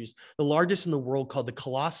statues, the largest in the world, called the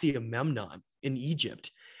Colosseum Memnon in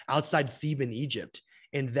Egypt, outside Theban, Egypt.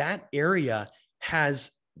 And that area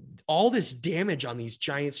has all this damage on these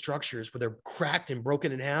giant structures where they're cracked and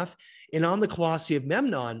broken in half. And on the Colosseum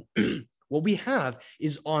Memnon, what we have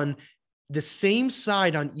is on the same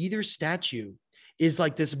side on either statue is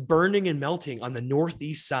like this burning and melting on the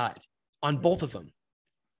northeast side on both of them.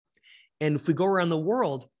 And if we go around the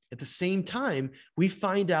world at the same time, we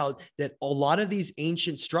find out that a lot of these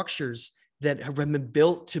ancient structures that have been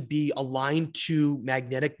built to be aligned to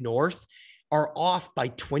magnetic north are off by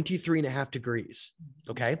 23.5 degrees,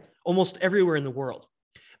 okay? Almost everywhere in the world.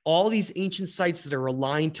 All these ancient sites that are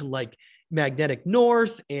aligned to like magnetic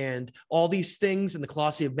north and all these things in the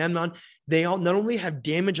Colosseum Memnon, they all not only have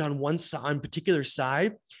damage on one side, on particular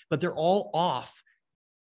side, but they're all off,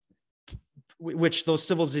 which those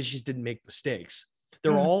civilizations didn't make mistakes.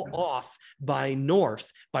 They're all off by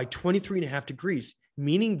north by 23.5 degrees,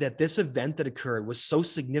 meaning that this event that occurred was so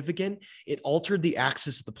significant, it altered the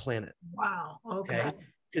axis of the planet. Wow. Okay.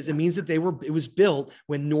 Because it means that it was built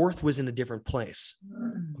when north was in a different place.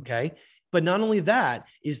 Okay. But not only that,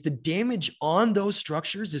 is the damage on those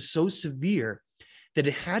structures is so severe that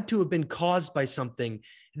it had to have been caused by something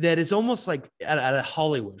that is almost like at a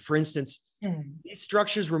Hollywood. For instance, these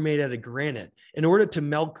structures were made out of granite. In order to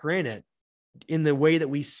melt granite, in the way that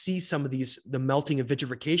we see some of these, the melting of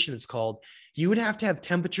vitrification, it's called, you would have to have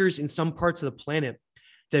temperatures in some parts of the planet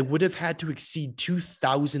that would have had to exceed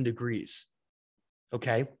 2,000 degrees.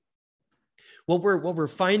 Okay. What we're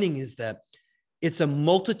finding is that it's a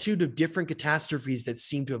multitude of different catastrophes that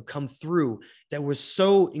seem to have come through that was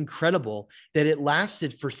so incredible that it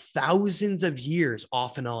lasted for thousands of years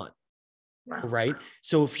off and on. Wow. Right.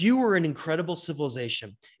 So if you were an incredible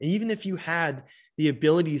civilization, and even if you had the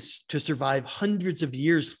abilities to survive hundreds of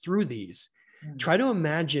years through these, try to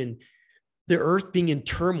imagine the earth being in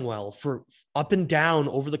turmoil for up and down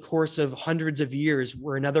over the course of hundreds of years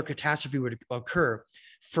where another catastrophe would occur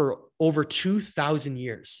for over 2,000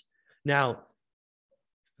 years. Now,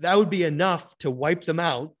 that would be enough to wipe them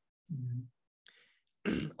out,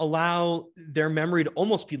 allow their memory to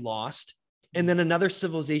almost be lost, and then another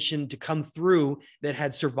civilization to come through that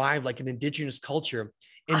had survived, like an indigenous culture,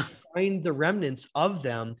 and find the remnants of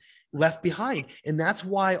them left behind. And that's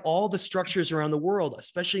why all the structures around the world,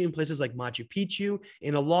 especially in places like Machu Picchu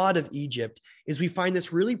and a lot of Egypt, is we find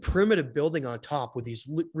this really primitive building on top with these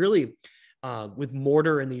really with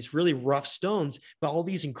mortar and these really rough stones, but all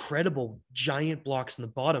these incredible giant blocks in the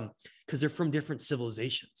bottom, because they're from different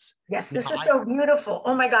civilizations. Yes, this is so beautiful.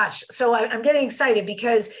 Oh my gosh. So I'm getting excited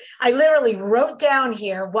because I literally wrote down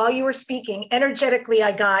here while you were speaking, energetically,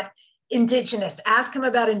 I got indigenous. Ask him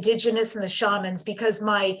about indigenous and the shamans, because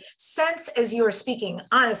my sense as you were speaking,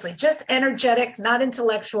 honestly, just energetic, not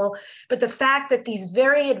intellectual, but the fact that these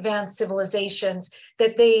very advanced civilizations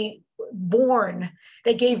that they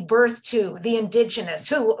gave birth to, the indigenous,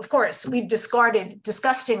 who of course we've discarded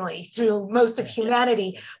disgustingly through most of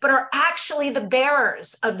humanity, but are actually the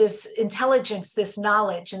bearers of this intelligence, this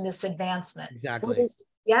knowledge, and this advancement. Exactly.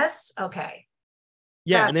 Yes. Okay.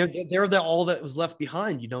 Yeah, and they're all that was left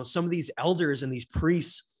behind. You know, some of these elders and these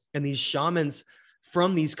priests and these shamans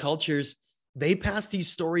from these cultures, they passed these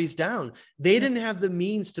stories down. They didn't have the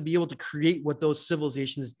means to be able to create what those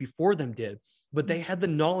civilizations before them did, but they had the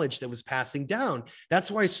knowledge that was passing down. That's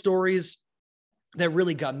why stories that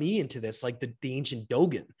really got me into this, like the ancient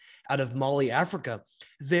Dogon out of Mali, Africa,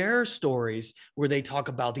 their stories where they talk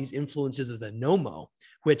about these influences of the Nomo,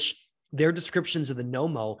 which their descriptions of the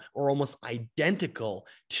Nomo are almost identical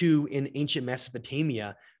to in ancient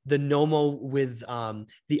Mesopotamia, the Nomo with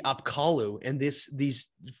the Apkallu and these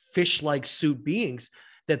fish-like suit beings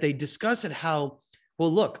that they discuss at how,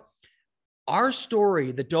 well, look, our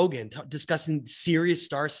story, the Dogon, discussing Sirius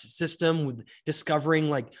star system, with discovering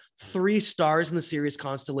like 3 stars in the Sirius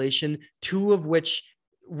constellation, 2 of which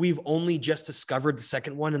we've only just discovered the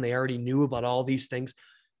second one, and they already knew about all these things.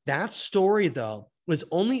 That story, though, was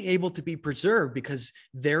only able to be preserved because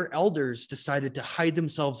their elders decided to hide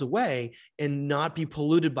themselves away and not be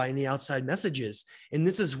polluted by any outside messages. And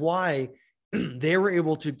this is why they were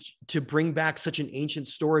able to bring back such an ancient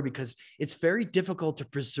story, because it's very difficult to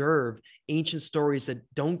preserve ancient stories that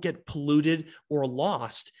don't get polluted or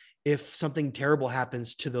lost if something terrible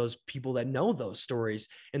happens to those people that know those stories.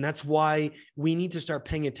 And that's why we need to start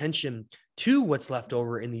paying attention to what's left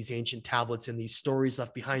over in these ancient tablets and these stories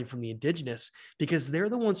left behind from the indigenous, because they're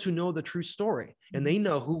the ones who know the true story and they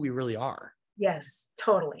know who we really are. Yes,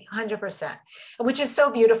 totally, 100%, which is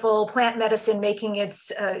so beautiful. Plant medicine making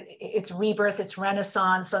its rebirth, its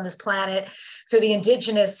renaissance on this planet. For the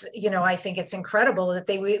indigenous, you know, I think it's incredible that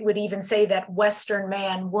they would even say that Western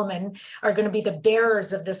man, woman are going to be the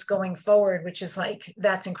bearers of this going forward, which is like,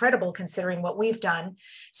 that's incredible considering what we've done.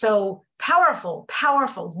 So powerful,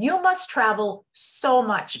 powerful. You must travel so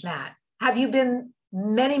much, Matt. Have you been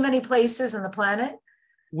many, many places on the planet?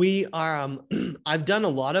 We are, I've done a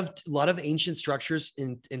lot of ancient structures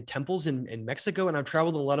in temples in Mexico, and I've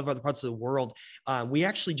traveled in a lot of other parts of the world. We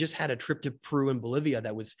actually just had a trip to Peru and Bolivia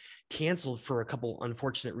that was canceled for a couple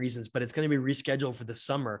unfortunate reasons, but it's going to be rescheduled for the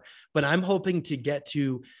summer. But I'm hoping to get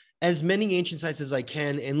to as many ancient sites as I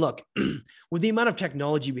can. And look, with the amount of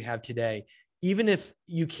technology we have today, even if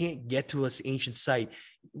you can't get to this ancient site,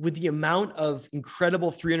 with the amount of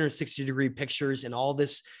incredible 360-degree pictures and all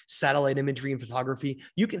this satellite imagery and photography,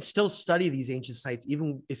 you can still study these ancient sites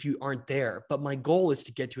even if you aren't there. But my goal is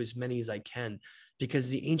to get to as many as I can,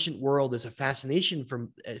 because the ancient world is a fascination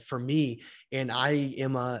for me. And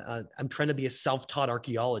I'm trying to be a self-taught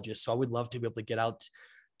archaeologist. So I would love to be able to get out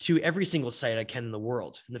to every single site I can in the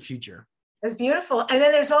world in the future. That's beautiful. And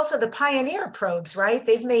then there's also the Pioneer probes, right?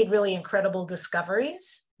 They've made really incredible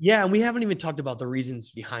discoveries. Yeah, and we haven't even talked about the reasons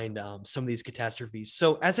behind some of these catastrophes.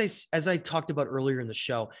 So as I talked about earlier in the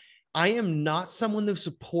show, I am not someone who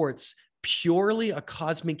supports purely a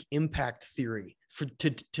cosmic impact theory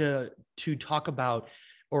to talk about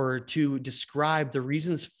or to describe the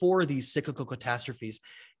reasons for these cyclical catastrophes.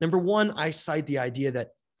 Number one, I cite the idea that,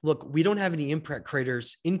 look, we don't have any impact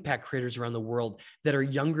craters around the world that are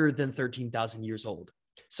younger than 13,000 years old.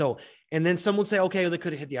 So, and then someone would say, okay, well, they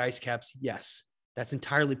could have hit the ice caps. Yes, that's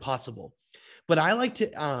entirely possible. But I like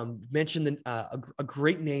to mention a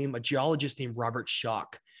great name, a geologist named Robert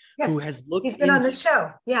Schoch, yes, who has looked. He's been on the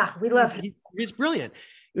show. Yeah, we love him. He's brilliant.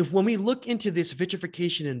 When we look into this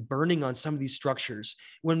vitrification and burning on some of these structures,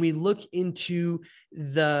 when we look into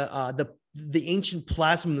the ancient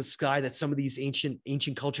plasma in the sky that some of these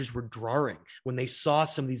ancient cultures were drawing when they saw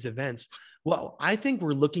some of these events, well, I think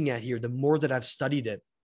we're looking at here, the more that I've studied it,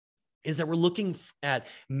 is that we're looking at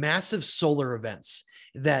massive solar events.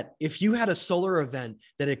 that if you had a solar event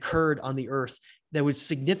that occurred on the Earth that was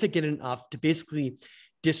significant enough to basically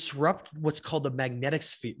disrupt what's called the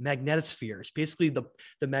magnetosphere. It's basically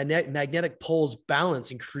the magnetic poles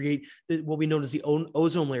balance and create what we know as the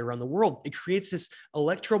ozone layer around the world. It creates this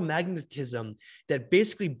electromagnetism that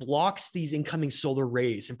basically blocks these incoming solar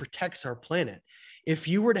rays and protects our planet. If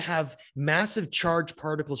you were to have massive charged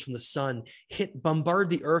particles from the sun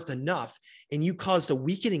bombard the Earth enough, and you caused a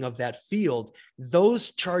weakening of that field,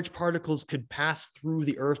 those charged particles could pass through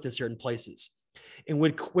the Earth in certain places, and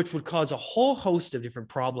which would cause a whole host of different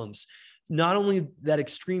problems. Not only that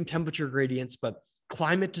extreme temperature gradients, but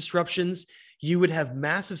climate disruptions. You would have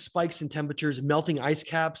massive spikes in temperatures, melting ice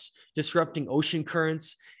caps, disrupting ocean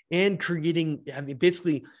currents, and creating, I mean,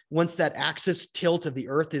 basically, once that axis tilt of the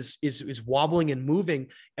Earth is wobbling and moving,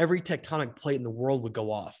 every tectonic plate in the world would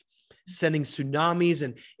go off, sending tsunamis.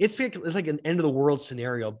 And it's like an end of the world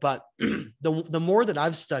scenario. But the more that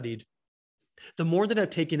I've studied, the more that I've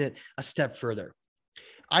taken it a step further.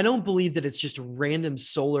 I don't believe that it's just random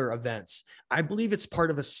solar events. I believe it's part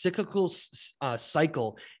of a cyclical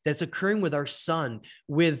cycle that's occurring with our sun,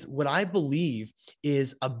 with what I believe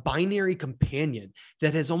is a binary companion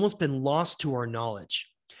that has almost been lost to our knowledge.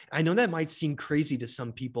 I know that might seem crazy to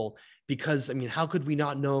some people because, I mean, how could we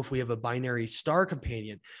not know if we have a binary star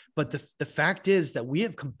companion? But the fact is that we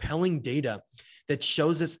have compelling data that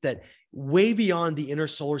shows us that way beyond the inner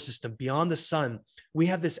solar system, beyond the sun, we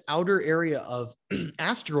have this outer area of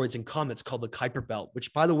asteroids and comets called the Kuiper Belt,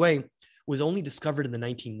 which, by the way, was only discovered in the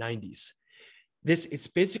 1990s. It's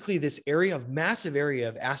basically this massive area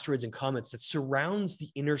of asteroids and comets that surrounds the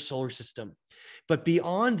inner solar system. But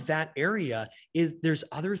beyond that area there's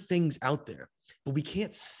other things out there, but we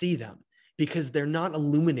can't see them because they're not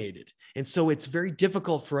illuminated. And so it's very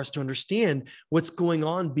difficult for us to understand what's going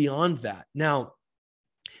on beyond that. Now,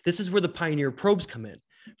 this is where the Pioneer probes come in.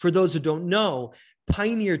 For those who don't know,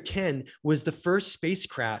 Pioneer 10 was the first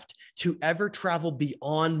spacecraft to ever travel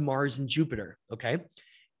beyond Mars and Jupiter. Okay.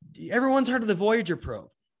 Everyone's heard of the Voyager probe.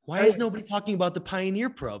 Why is nobody talking about the Pioneer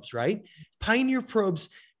probes, right? Pioneer probes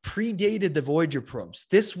predated the Voyager probes.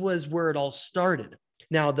 This was where it all started.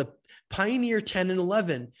 Now, the Pioneer 10 and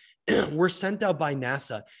 11 were sent out by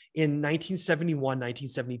NASA in 1971,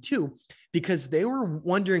 1972, because they were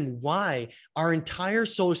wondering why our entire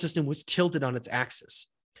solar system was tilted on its axis.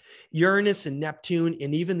 Uranus and Neptune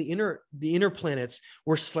and even the inner planets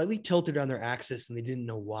were slightly tilted on their axis, and they didn't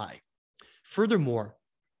know why. Furthermore,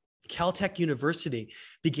 Caltech University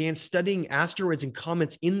began studying asteroids and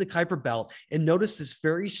comets in the Kuiper Belt and noticed this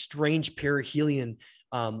very strange perihelion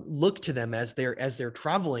look to them as they're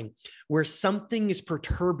traveling, where something is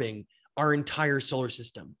perturbing our entire solar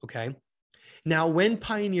system. Okay. Now, when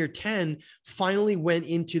Pioneer 10 finally went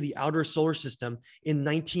into the outer solar system in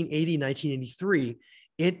 1980, 1983,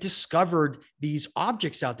 it discovered these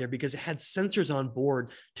objects out there because it had sensors on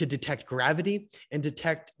board to detect gravity and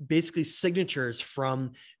detect basically signatures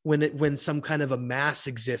from when some kind of a mass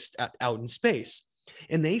exists out in space.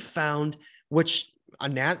 And they found, which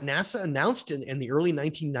NASA announced in the early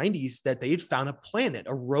 1990s, that they had found a planet,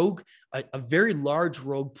 a very large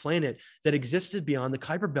rogue planet that existed beyond the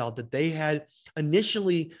Kuiper Belt that they had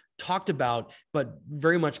initially talked about, but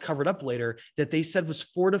very much covered up later, that they said was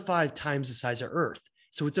 4 to 5 times the size of Earth.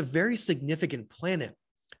 So it's a very significant planet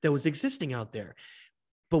that was existing out there.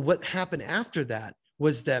 But what happened after that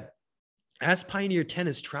was that as Pioneer 10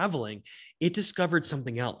 is traveling, it discovered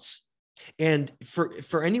something else. And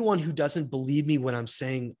for anyone who doesn't believe me when I'm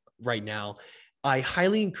saying right now, I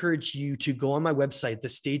highly encourage you to go on my website,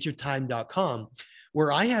 thestageoftime.com,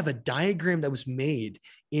 where I have a diagram that was made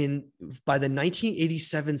by the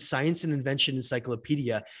 1987 Science and Invention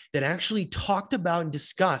Encyclopedia that actually talked about and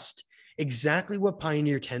discussed exactly what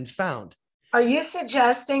Pioneer 10 found. Are you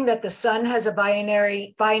suggesting that the sun has a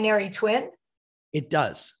binary twin? It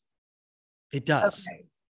does. It does. Okay.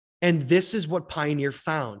 And this is what Pioneer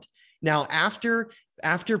found. Now, after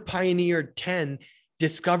Pioneer 10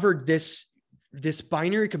 discovered this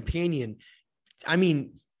binary companion, I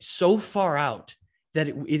mean, so far out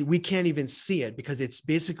that we can't even see it because it's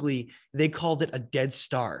basically, they called it a dead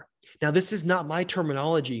star. Now, this is not my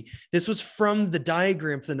terminology. This was from the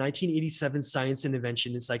diagram for the 1987 Science and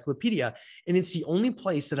Invention Encyclopedia. And it's the only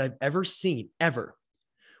place that I've ever seen,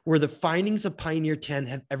 where the findings of Pioneer 10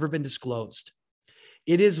 have ever been disclosed.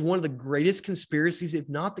 It is one of the greatest conspiracies, if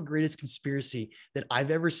not the greatest conspiracy that I've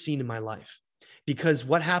ever seen in my life. Because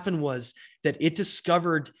what happened was that it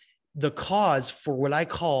discovered the cause for what I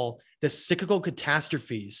call the cyclical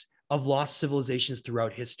catastrophes of lost civilizations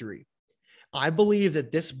throughout history. I believe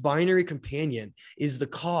that this binary companion is the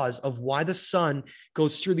cause of why the sun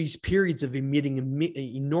goes through these periods of emitting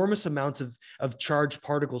enormous amounts of charged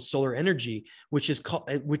particles, solar energy,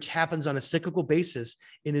 which happens on a cyclical basis,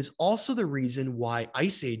 and is also the reason why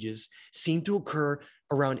ice ages seem to occur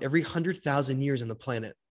around every 100,000 years on the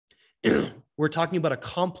planet. We're talking about a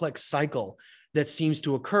complex cycle that seems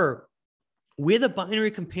to occur with a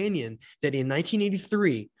binary companion that in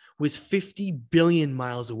 1983 was 50 billion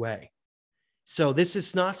miles away. So this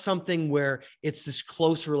is not something where it's this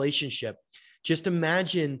close relationship. Just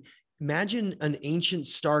imagine an ancient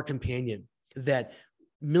star companion that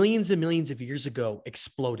millions and millions of years ago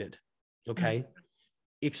exploded, okay?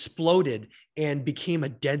 Exploded and became a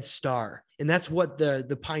dead star. And that's what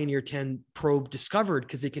the Pioneer 10 probe discovered,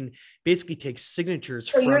 because it can basically take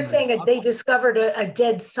signatures. So you're saying that they discovered a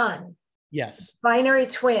dead sun? Yes. Binary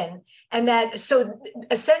twin. And that, so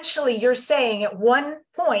essentially you're saying at one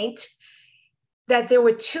point that there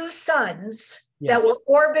were two suns that were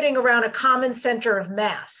orbiting around a common center of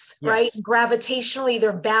mass, right? Gravitationally,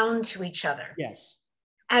 they're bound to each other. Yes.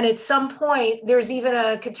 And at some point, there's even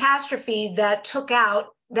a catastrophe that took out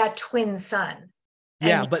that twin sun.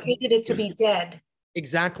 Yeah, and but created it to be dead.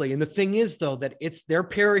 Exactly. And the thing is, though, that it's their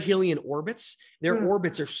perihelion orbits. Their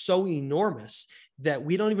orbits are so enormous that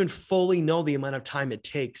we don't even fully know the amount of time it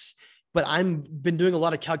takes. But I've been doing a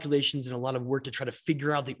lot of calculations and a lot of work to try to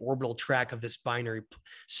figure out the orbital track of this binary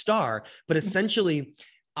star. But essentially,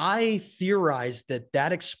 I theorized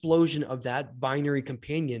that explosion of that binary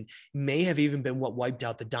companion may have even been what wiped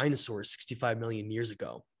out the dinosaurs 65 million years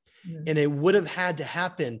ago. And it would have had to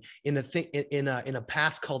happen in a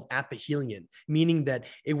path called aphelion, meaning that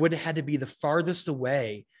it would have had to be the farthest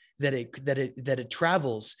away that it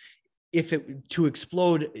travels to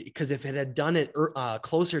explode, because if it had done it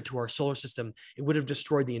closer to our solar system, it would have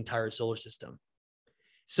destroyed the entire solar system.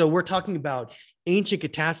 So we're talking about ancient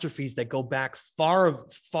catastrophes that go back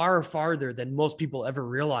farther than most people ever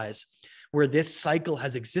realize, where this cycle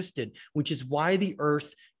has existed, which is why the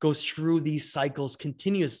Earth goes through these cycles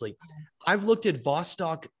continuously. I've looked at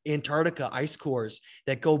Vostok, Antarctica ice cores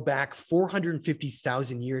that go back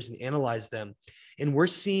 450,000 years and analyzed them. And we're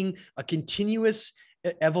seeing a continuous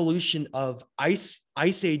evolution of ice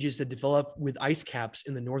ages that develop with ice caps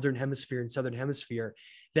in the northern hemisphere and southern hemisphere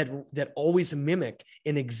that always mimic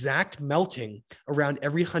an exact melting around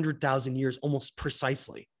every 100,000 years, almost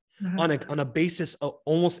precisely, on a basis of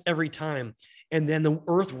almost every time. And then the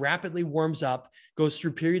Earth rapidly warms up, goes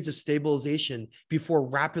through periods of stabilization before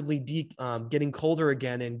rapidly getting colder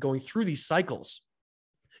again and going through these cycles,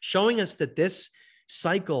 showing us that this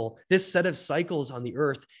set of cycles on the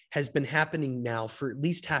Earth has been happening now for at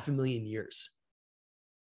least 500,000 years.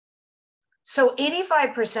 So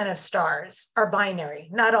 85% of stars are binary,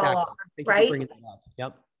 not all are, right? Bringing that up.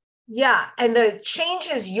 Yep. Yeah, and the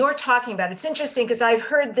changes you're talking about, it's interesting because I've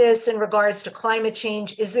heard this in regards to climate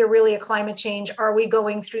change. Is there really a climate change? Are we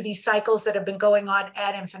going through these cycles that have been going on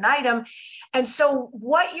ad infinitum? And so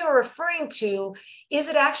what you're referring to, is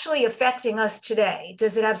it actually affecting us today?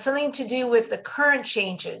 Does it have something to do with the current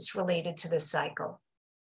changes related to this cycle?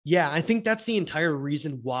 Yeah, I think that's the entire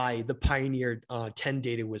reason why the Pioneer 10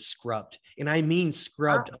 data was scrubbed. And I mean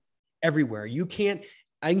scrubbed everywhere.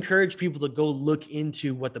 I encourage people to go look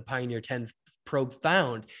into what the Pioneer 10 probe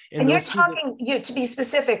found. And you're talking, to be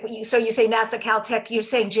specific, so you say NASA, Caltech, you're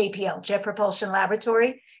saying JPL, Jet Propulsion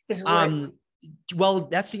Laboratory? Well,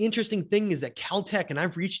 that's the interesting thing, is that Caltech, and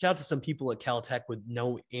I've reached out to some people at Caltech with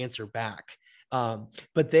no answer back.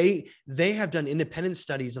 But they have done independent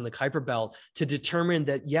studies on the Kuiper Belt to determine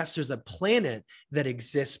that, yes, there's a planet that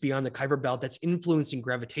exists beyond the Kuiper Belt that's influencing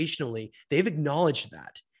gravitationally. They've acknowledged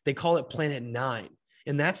that. They call it Planet 9.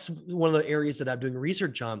 And that's one of the areas that I'm doing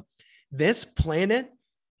research on. This planet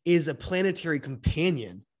is a planetary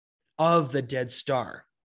companion of the dead star.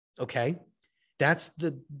 Okay.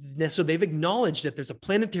 So they've acknowledged that there's a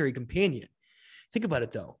planetary companion. Think about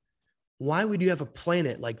it though. Why would you have a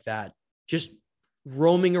planet like that just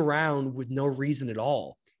roaming around with no reason at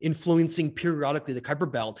all, influencing periodically the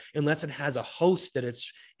Kuiper Belt, unless it has a host that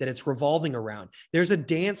it's revolving around? There's a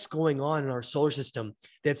dance going on in our solar system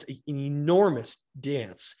that's an enormous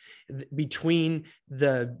dance between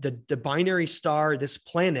the binary star, this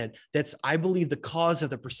planet, that's, I believe, the cause of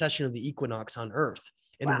the precession of the equinox on Earth,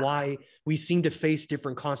 and why we seem to face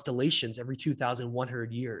different constellations every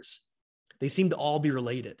 2,100 years. They seem to all be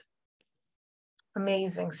related.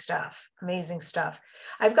 Amazing stuff. Amazing stuff.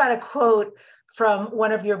 I've got a quote from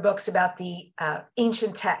one of your books about the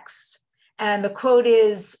ancient texts. And the quote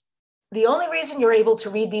is, The only reason you're able to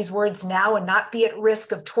read these words now and not be at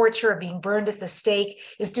risk of torture or being burned at the stake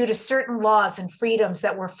is due to certain laws and freedoms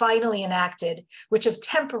that were finally enacted, which have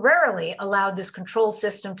temporarily allowed this control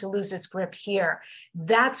system to lose its grip here.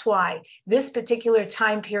 That's why this particular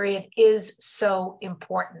time period is so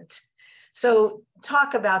important. So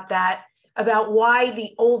talk about that, about why the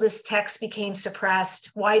oldest texts became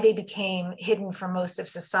suppressed, why they became hidden from most of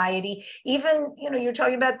society. Even, you're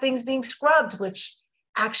talking about things being scrubbed, which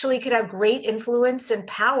actually could have great influence and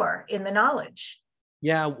power in the knowledge.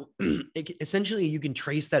 Yeah, essentially you can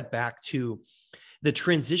trace that back to the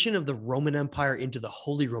transition of the Roman Empire into the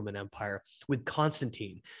Holy Roman Empire with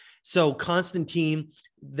Constantine. So Constantine,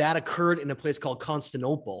 that occurred in a place called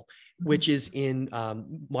Constantinople, which is in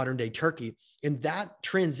modern day Turkey. And that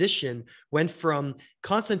transition went from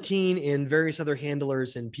Constantine and various other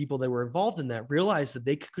handlers and people that were involved in that realized that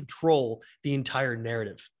they could control the entire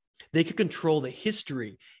narrative. They could control the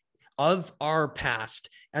history of our past,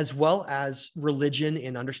 as well as religion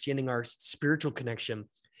and understanding our spiritual connection,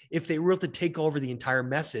 if they were able to take over the entire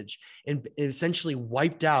message and essentially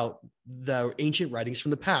wiped out the ancient writings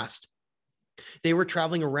from the past. They were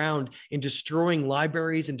traveling around and destroying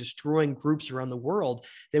libraries and destroying groups around the world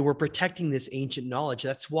that were protecting this ancient knowledge.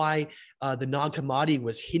 That's why the Nag Hammadi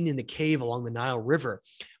was hidden in a cave along the Nile River,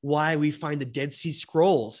 why we find the Dead Sea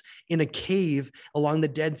Scrolls in a cave along the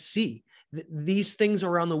Dead Sea. These things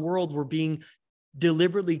around the world were being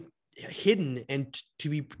deliberately hidden and to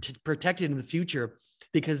be protected in the future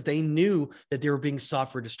because they knew that they were being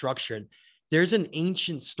sought for destruction. There's an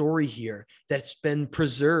ancient story here that's been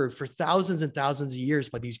preserved for thousands and thousands of years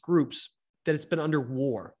by these groups that it's been under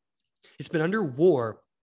war. It's been under war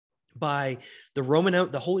by the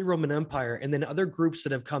Holy Roman Empire, and then other groups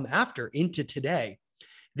that have come after into today.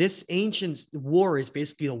 This ancient war is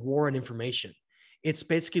basically a war on information. It's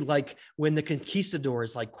basically like when the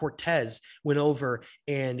conquistadors like Cortez went over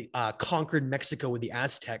and conquered Mexico with the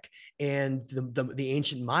Aztec and the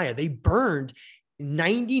ancient Maya. They burned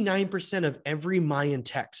 99% of every Mayan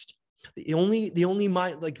text. The only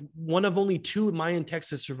Mayan, like one of only two Mayan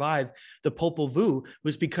texts that survived the Popol Vuh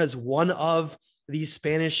was because one of these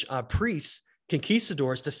Spanish priests,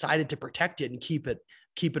 conquistadors, decided to protect it and keep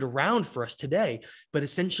it around for us today. But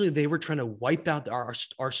essentially, they were trying to wipe out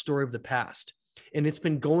our story of the past. And it's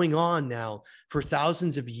been going on now for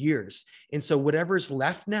thousands of years. And so whatever is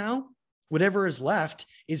left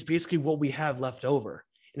is basically what we have left over.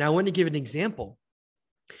 And I want to give an example.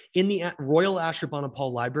 In the Royal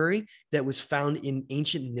Ashurbanipal Library that was found in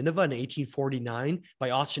ancient Nineveh in 1849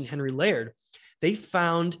 by Austin Henry Laird, they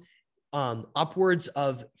found upwards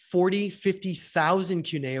of 50,000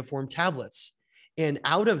 cuneiform tablets. And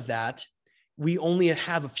out of that, we only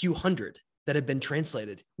have a few hundred that have been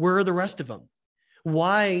translated. Where are the rest of them?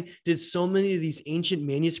 Why did so many of these ancient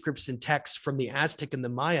manuscripts and texts from the Aztec and the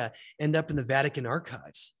Maya end up in the Vatican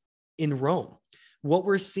archives in Rome? What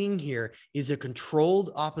we're seeing here is a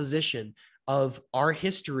controlled opposition of our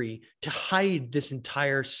history to hide this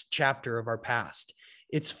entire chapter of our past.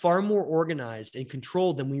 It's far more organized and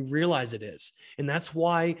controlled than we realize it is. And that's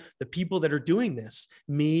why the people that are doing this,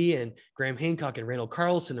 me and Graham Hancock and Randall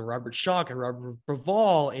Carlson and Robert Schock and Robert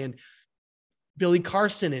Bravall and Billy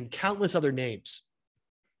Carson and countless other names,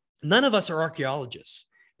 none of us are archaeologists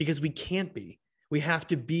because we can't be. We have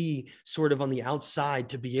to be sort of on the outside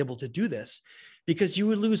to be able to do this, because you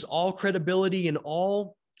would lose all credibility and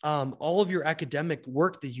all of your academic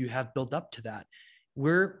work that you have built up to that.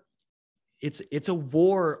 It's a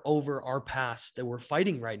war over our past that we're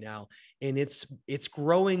fighting right now, and it's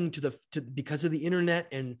growing because of the internet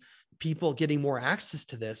and people getting more access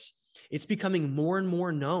to this. It's becoming more and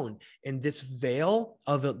more known, and this veil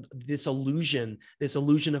of this illusion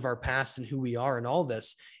of our past and who we are and all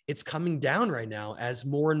this, it's coming down right now as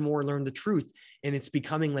more and more learn the truth, and it's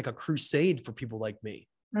becoming like a crusade for people like me.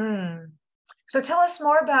 So tell us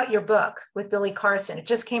more about your book with Billy Carson. It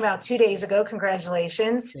just came out 2 days ago.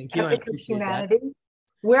 Congratulations. Thank you. Epic of Humanity. That.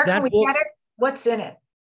 Where can we get it? What's in it?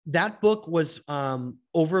 That book was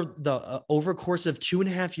over course of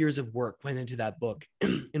 2.5 years of work went into that book.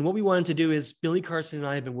 And what we wanted to do is Billy Carson and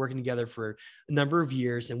I have been working together for a number of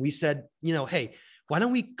years. And we said, hey, why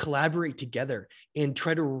don't we collaborate together and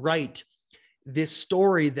try to write this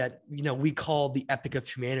story that, we call the Epic of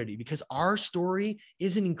Humanity, because our story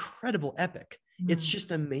is an incredible epic. It's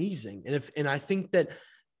just amazing. And I think that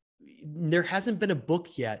there hasn't been a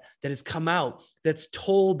book yet that has come out that's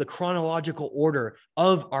told the chronological order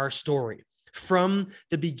of our story. from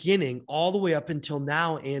the beginning all the way up until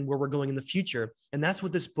now and where we're going in the future. And that's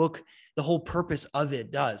what this book, the whole purpose of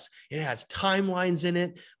it does. It has timelines in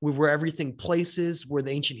it where everything places, where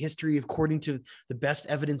the ancient history, according to the best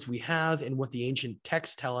evidence we have and what the ancient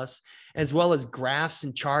texts tell us, as well as graphs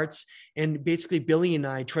and charts. And basically Billy and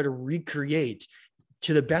I try to recreate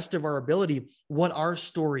to the best of our ability what our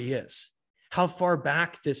story is, how far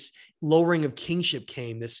back this lowering of kingship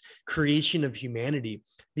came, this creation of humanity,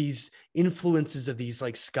 these influences of these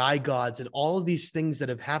like sky gods and all of these things that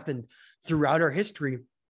have happened throughout our history.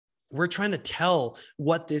 We're trying to tell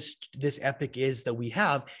what this epic is that we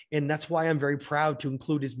have. And that's why I'm very proud to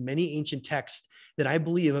include as many ancient texts that I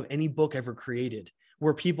believe of any book ever created,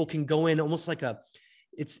 where people can go in almost like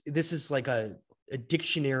this is like a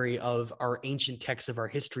dictionary of our ancient texts of our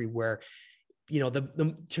history, where, you know,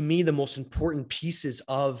 to me, the most important pieces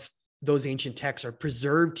of those ancient texts are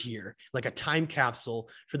preserved here, like a time capsule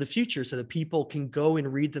for the future, so that people can go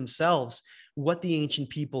and read themselves what the ancient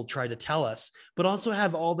people try to tell us, but also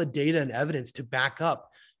have all the data and evidence to back up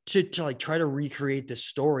to like try to recreate this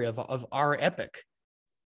story of our epic.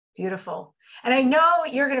 Beautiful. And I know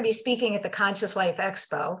you're going to be speaking at the Conscious Life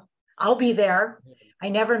Expo. I'll be there. I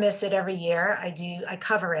never miss it every year. I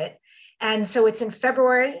cover it. And so it's in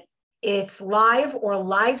February. It's live or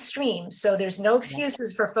live stream. So there's no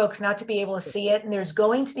excuses for folks not to be able to see it. And there's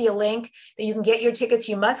going to be a link that you can get your tickets.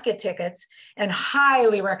 You must get tickets, and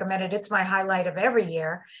highly recommend it. It's my highlight of every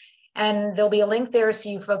year. And there'll be a link there so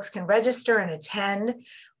you folks can register and attend.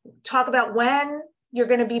 Talk about when you're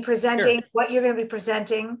going to be presenting, what you're going to be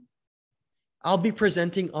presenting. I'll be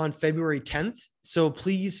presenting on February 10th. So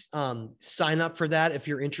please sign up for that if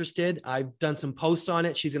you're interested. I've done some posts on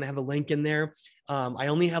it. She's going to have a link in there. I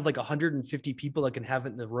only have like 150 people that can have it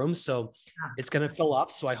in the room. So it's going to fill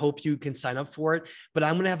up. So I hope you can sign up for it. But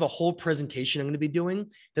I'm going to have a whole presentation I'm going to be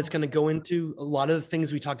doing that's going to go into a lot of the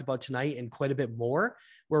things we talked about tonight and quite a bit more,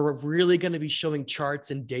 where we're really going to be showing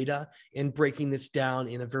charts and data and breaking this down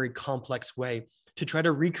in a very complex way to try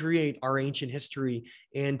to recreate our ancient history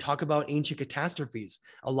and talk about ancient catastrophes.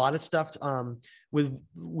 A lot of stuff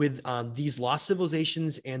with these lost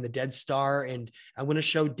civilizations and the Dead Star. And I want to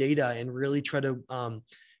show data and really try to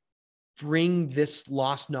bring this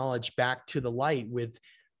lost knowledge back to the light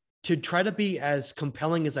to try to be as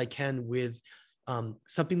compelling as I can with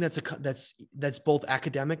something that's both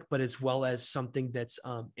academic, but as well as something that's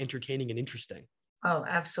entertaining and interesting. Oh,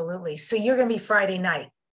 absolutely. So you're going to be Friday night.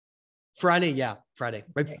 Friday.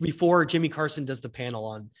 Right before Jimmy Carson does the panel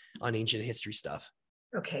on ancient history stuff.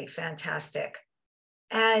 Okay, fantastic.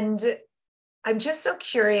 And I'm just so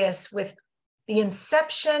curious with the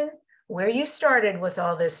inception, where you started with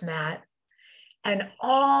all this, Matt, and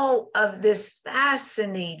all of this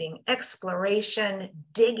fascinating exploration,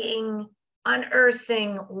 digging,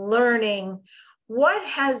 unearthing, learning. What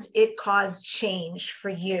has it caused change for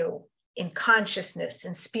you in consciousness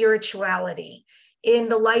and spirituality, in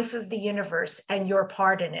the life of the universe and your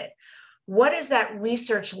part in it? What has that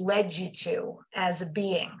research led you to as a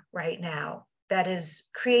being right now that has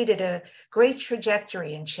created a great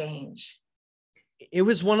trajectory and change? It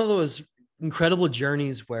was one of those incredible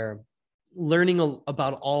journeys where learning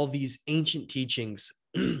about all these ancient teachings,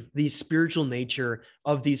 the spiritual nature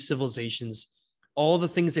of these civilizations, all the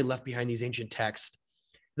things they left behind, these ancient texts,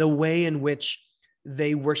 the way in which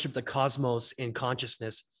they worship the cosmos and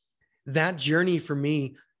consciousness, that journey for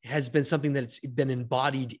me has been something that's been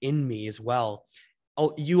embodied in me as well.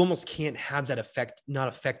 You almost can't have that not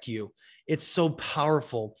affect you. It's so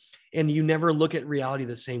powerful, and you never look at reality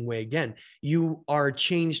the same way again. You are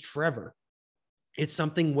changed forever. It's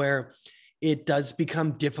something where it does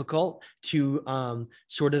become difficult to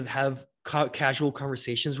sort of have casual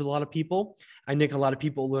conversations with a lot of people. I think a lot of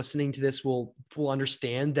people listening to this will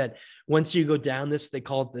understand that once you go down this, they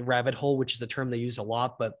call it the rabbit hole, which is a term they use a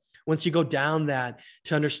lot, but once you go down that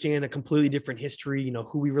to understand a completely different history,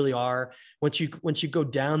 who we really are, once you go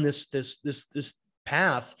down this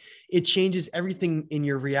path, it changes everything in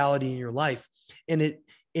your reality in your life. And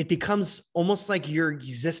it becomes almost like you're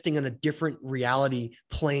existing on a different reality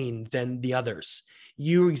plane than the others.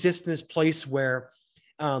 You exist in this place where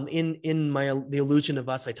in the Illusion of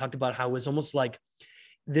Us, I talked about how it was almost like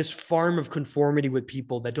this farm of conformity with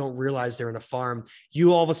people that don't realize they're in a farm.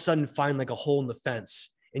 You all of a sudden find like a hole in the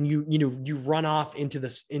fence, and you run off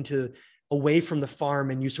into away from the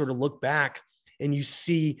farm, and you sort of look back and you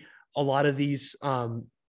see a lot of these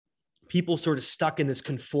people sort of stuck in this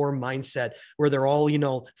conform mindset where they're all,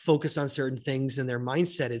 focused on certain things, and their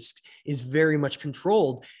mindset is very much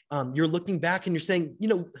controlled. You're looking back and you're saying,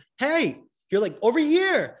 hey, you're like over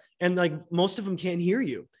here. And like most of them can't hear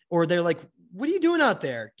you, or they're like what are you doing out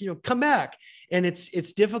there? Come back. And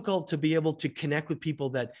it's difficult to be able to connect with people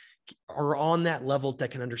that are on that level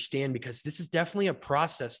that can understand, because this is definitely a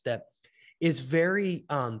process that is very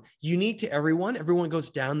unique to everyone. Everyone goes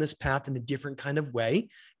down this path in a different kind of way.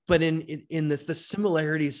 But in this, the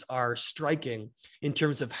similarities are striking in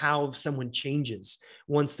terms of how someone changes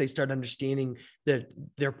once they start understanding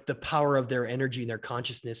the power of their energy and their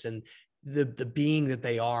consciousness and the being that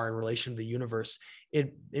they are in relation to the universe.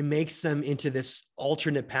 It makes them into this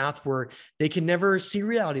alternate path where they can never see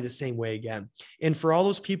reality the same way again. And for all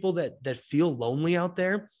those people that feel lonely out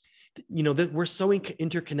there, that we're so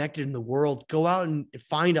interconnected in the world, go out and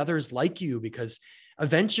find others like you, because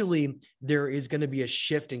eventually there is going to be a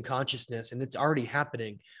shift in consciousness, and it's already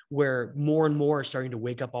happening, where more and more are starting to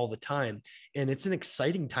wake up all the time. And it's an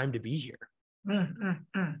exciting time to be here.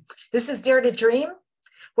 This is Dare to Dream.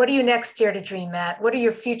 What are you next, Dare to Dream, Matt? What are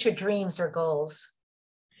your future dreams or goals?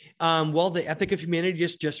 Well, the Epic of Humanity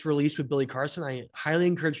just released with Billy Carson. I highly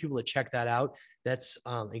encourage people to check that out. That's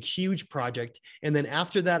a huge project. And then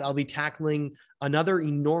after that, I'll be tackling another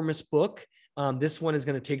enormous book. This one is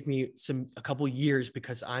going to take me a couple years,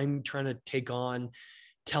 because I'm trying to take on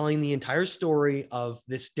telling the entire story of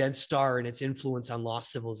this dead star and its influence on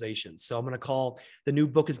lost civilizations. So I'm going to call, the new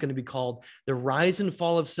book is going to be called The Rise and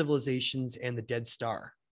Fall of Civilizations and the Dead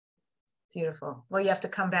Star. Beautiful. Well, you have to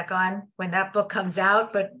come back on when that book comes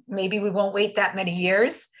out, but maybe we won't wait that many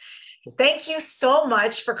years. Thank you so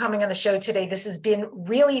much for coming on the show today. This has been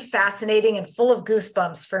really fascinating and full of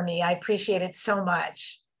goosebumps for me. I appreciate it so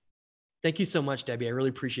much. Thank you so much, Debbie. I really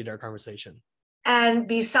appreciate our conversation. And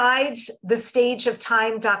besides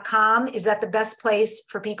thestageoftime.com, is that the best place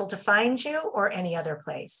for people to find you, or any other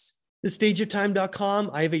place? Thestageoftime.com.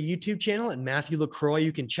 I have a YouTube channel at Matthew LaCROIX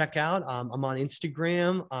you can check out. I'm on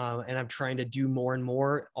Instagram, and I'm trying to do more and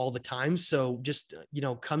more all the time. So just,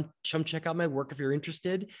 come check out my work if you're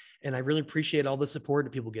interested. And I really appreciate all the support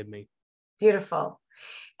that people give me. Beautiful.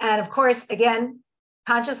 And of course, again,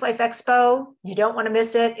 Conscious Life Expo, you don't want to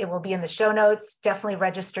miss it. It will be in the show notes. Definitely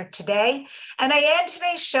register today. And I end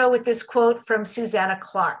today's show with this quote from Susanna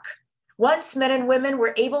Clark. Once men and women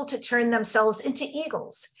were able to turn themselves into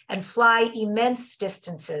eagles and fly immense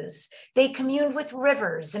distances. They communed with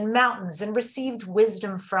rivers and mountains and received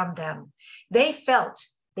wisdom from them. They felt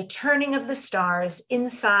the turning of the stars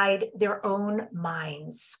inside their own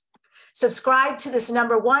minds. Subscribe to this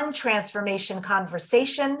 #1 transformation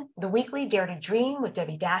conversation, the weekly Dare to Dream with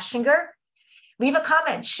Debbi Dachinger. Leave a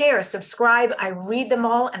comment, share, subscribe. I read them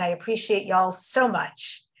all, and I appreciate y'all so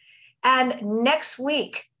much. And next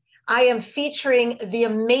week, I am featuring the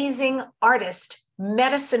amazing artist,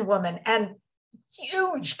 medicine woman, and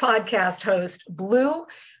huge podcast host, Blue.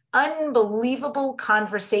 Unbelievable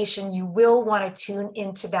conversation. You will want to tune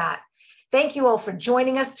into that. Thank you all for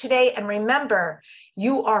joining us today. And remember,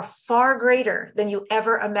 you are far greater than you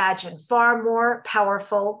ever imagined, far more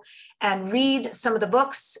powerful. And read some of the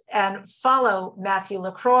books and follow Matthew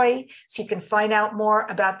LaCROIX so you can find out more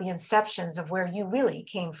about the inceptions of where you really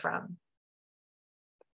came from.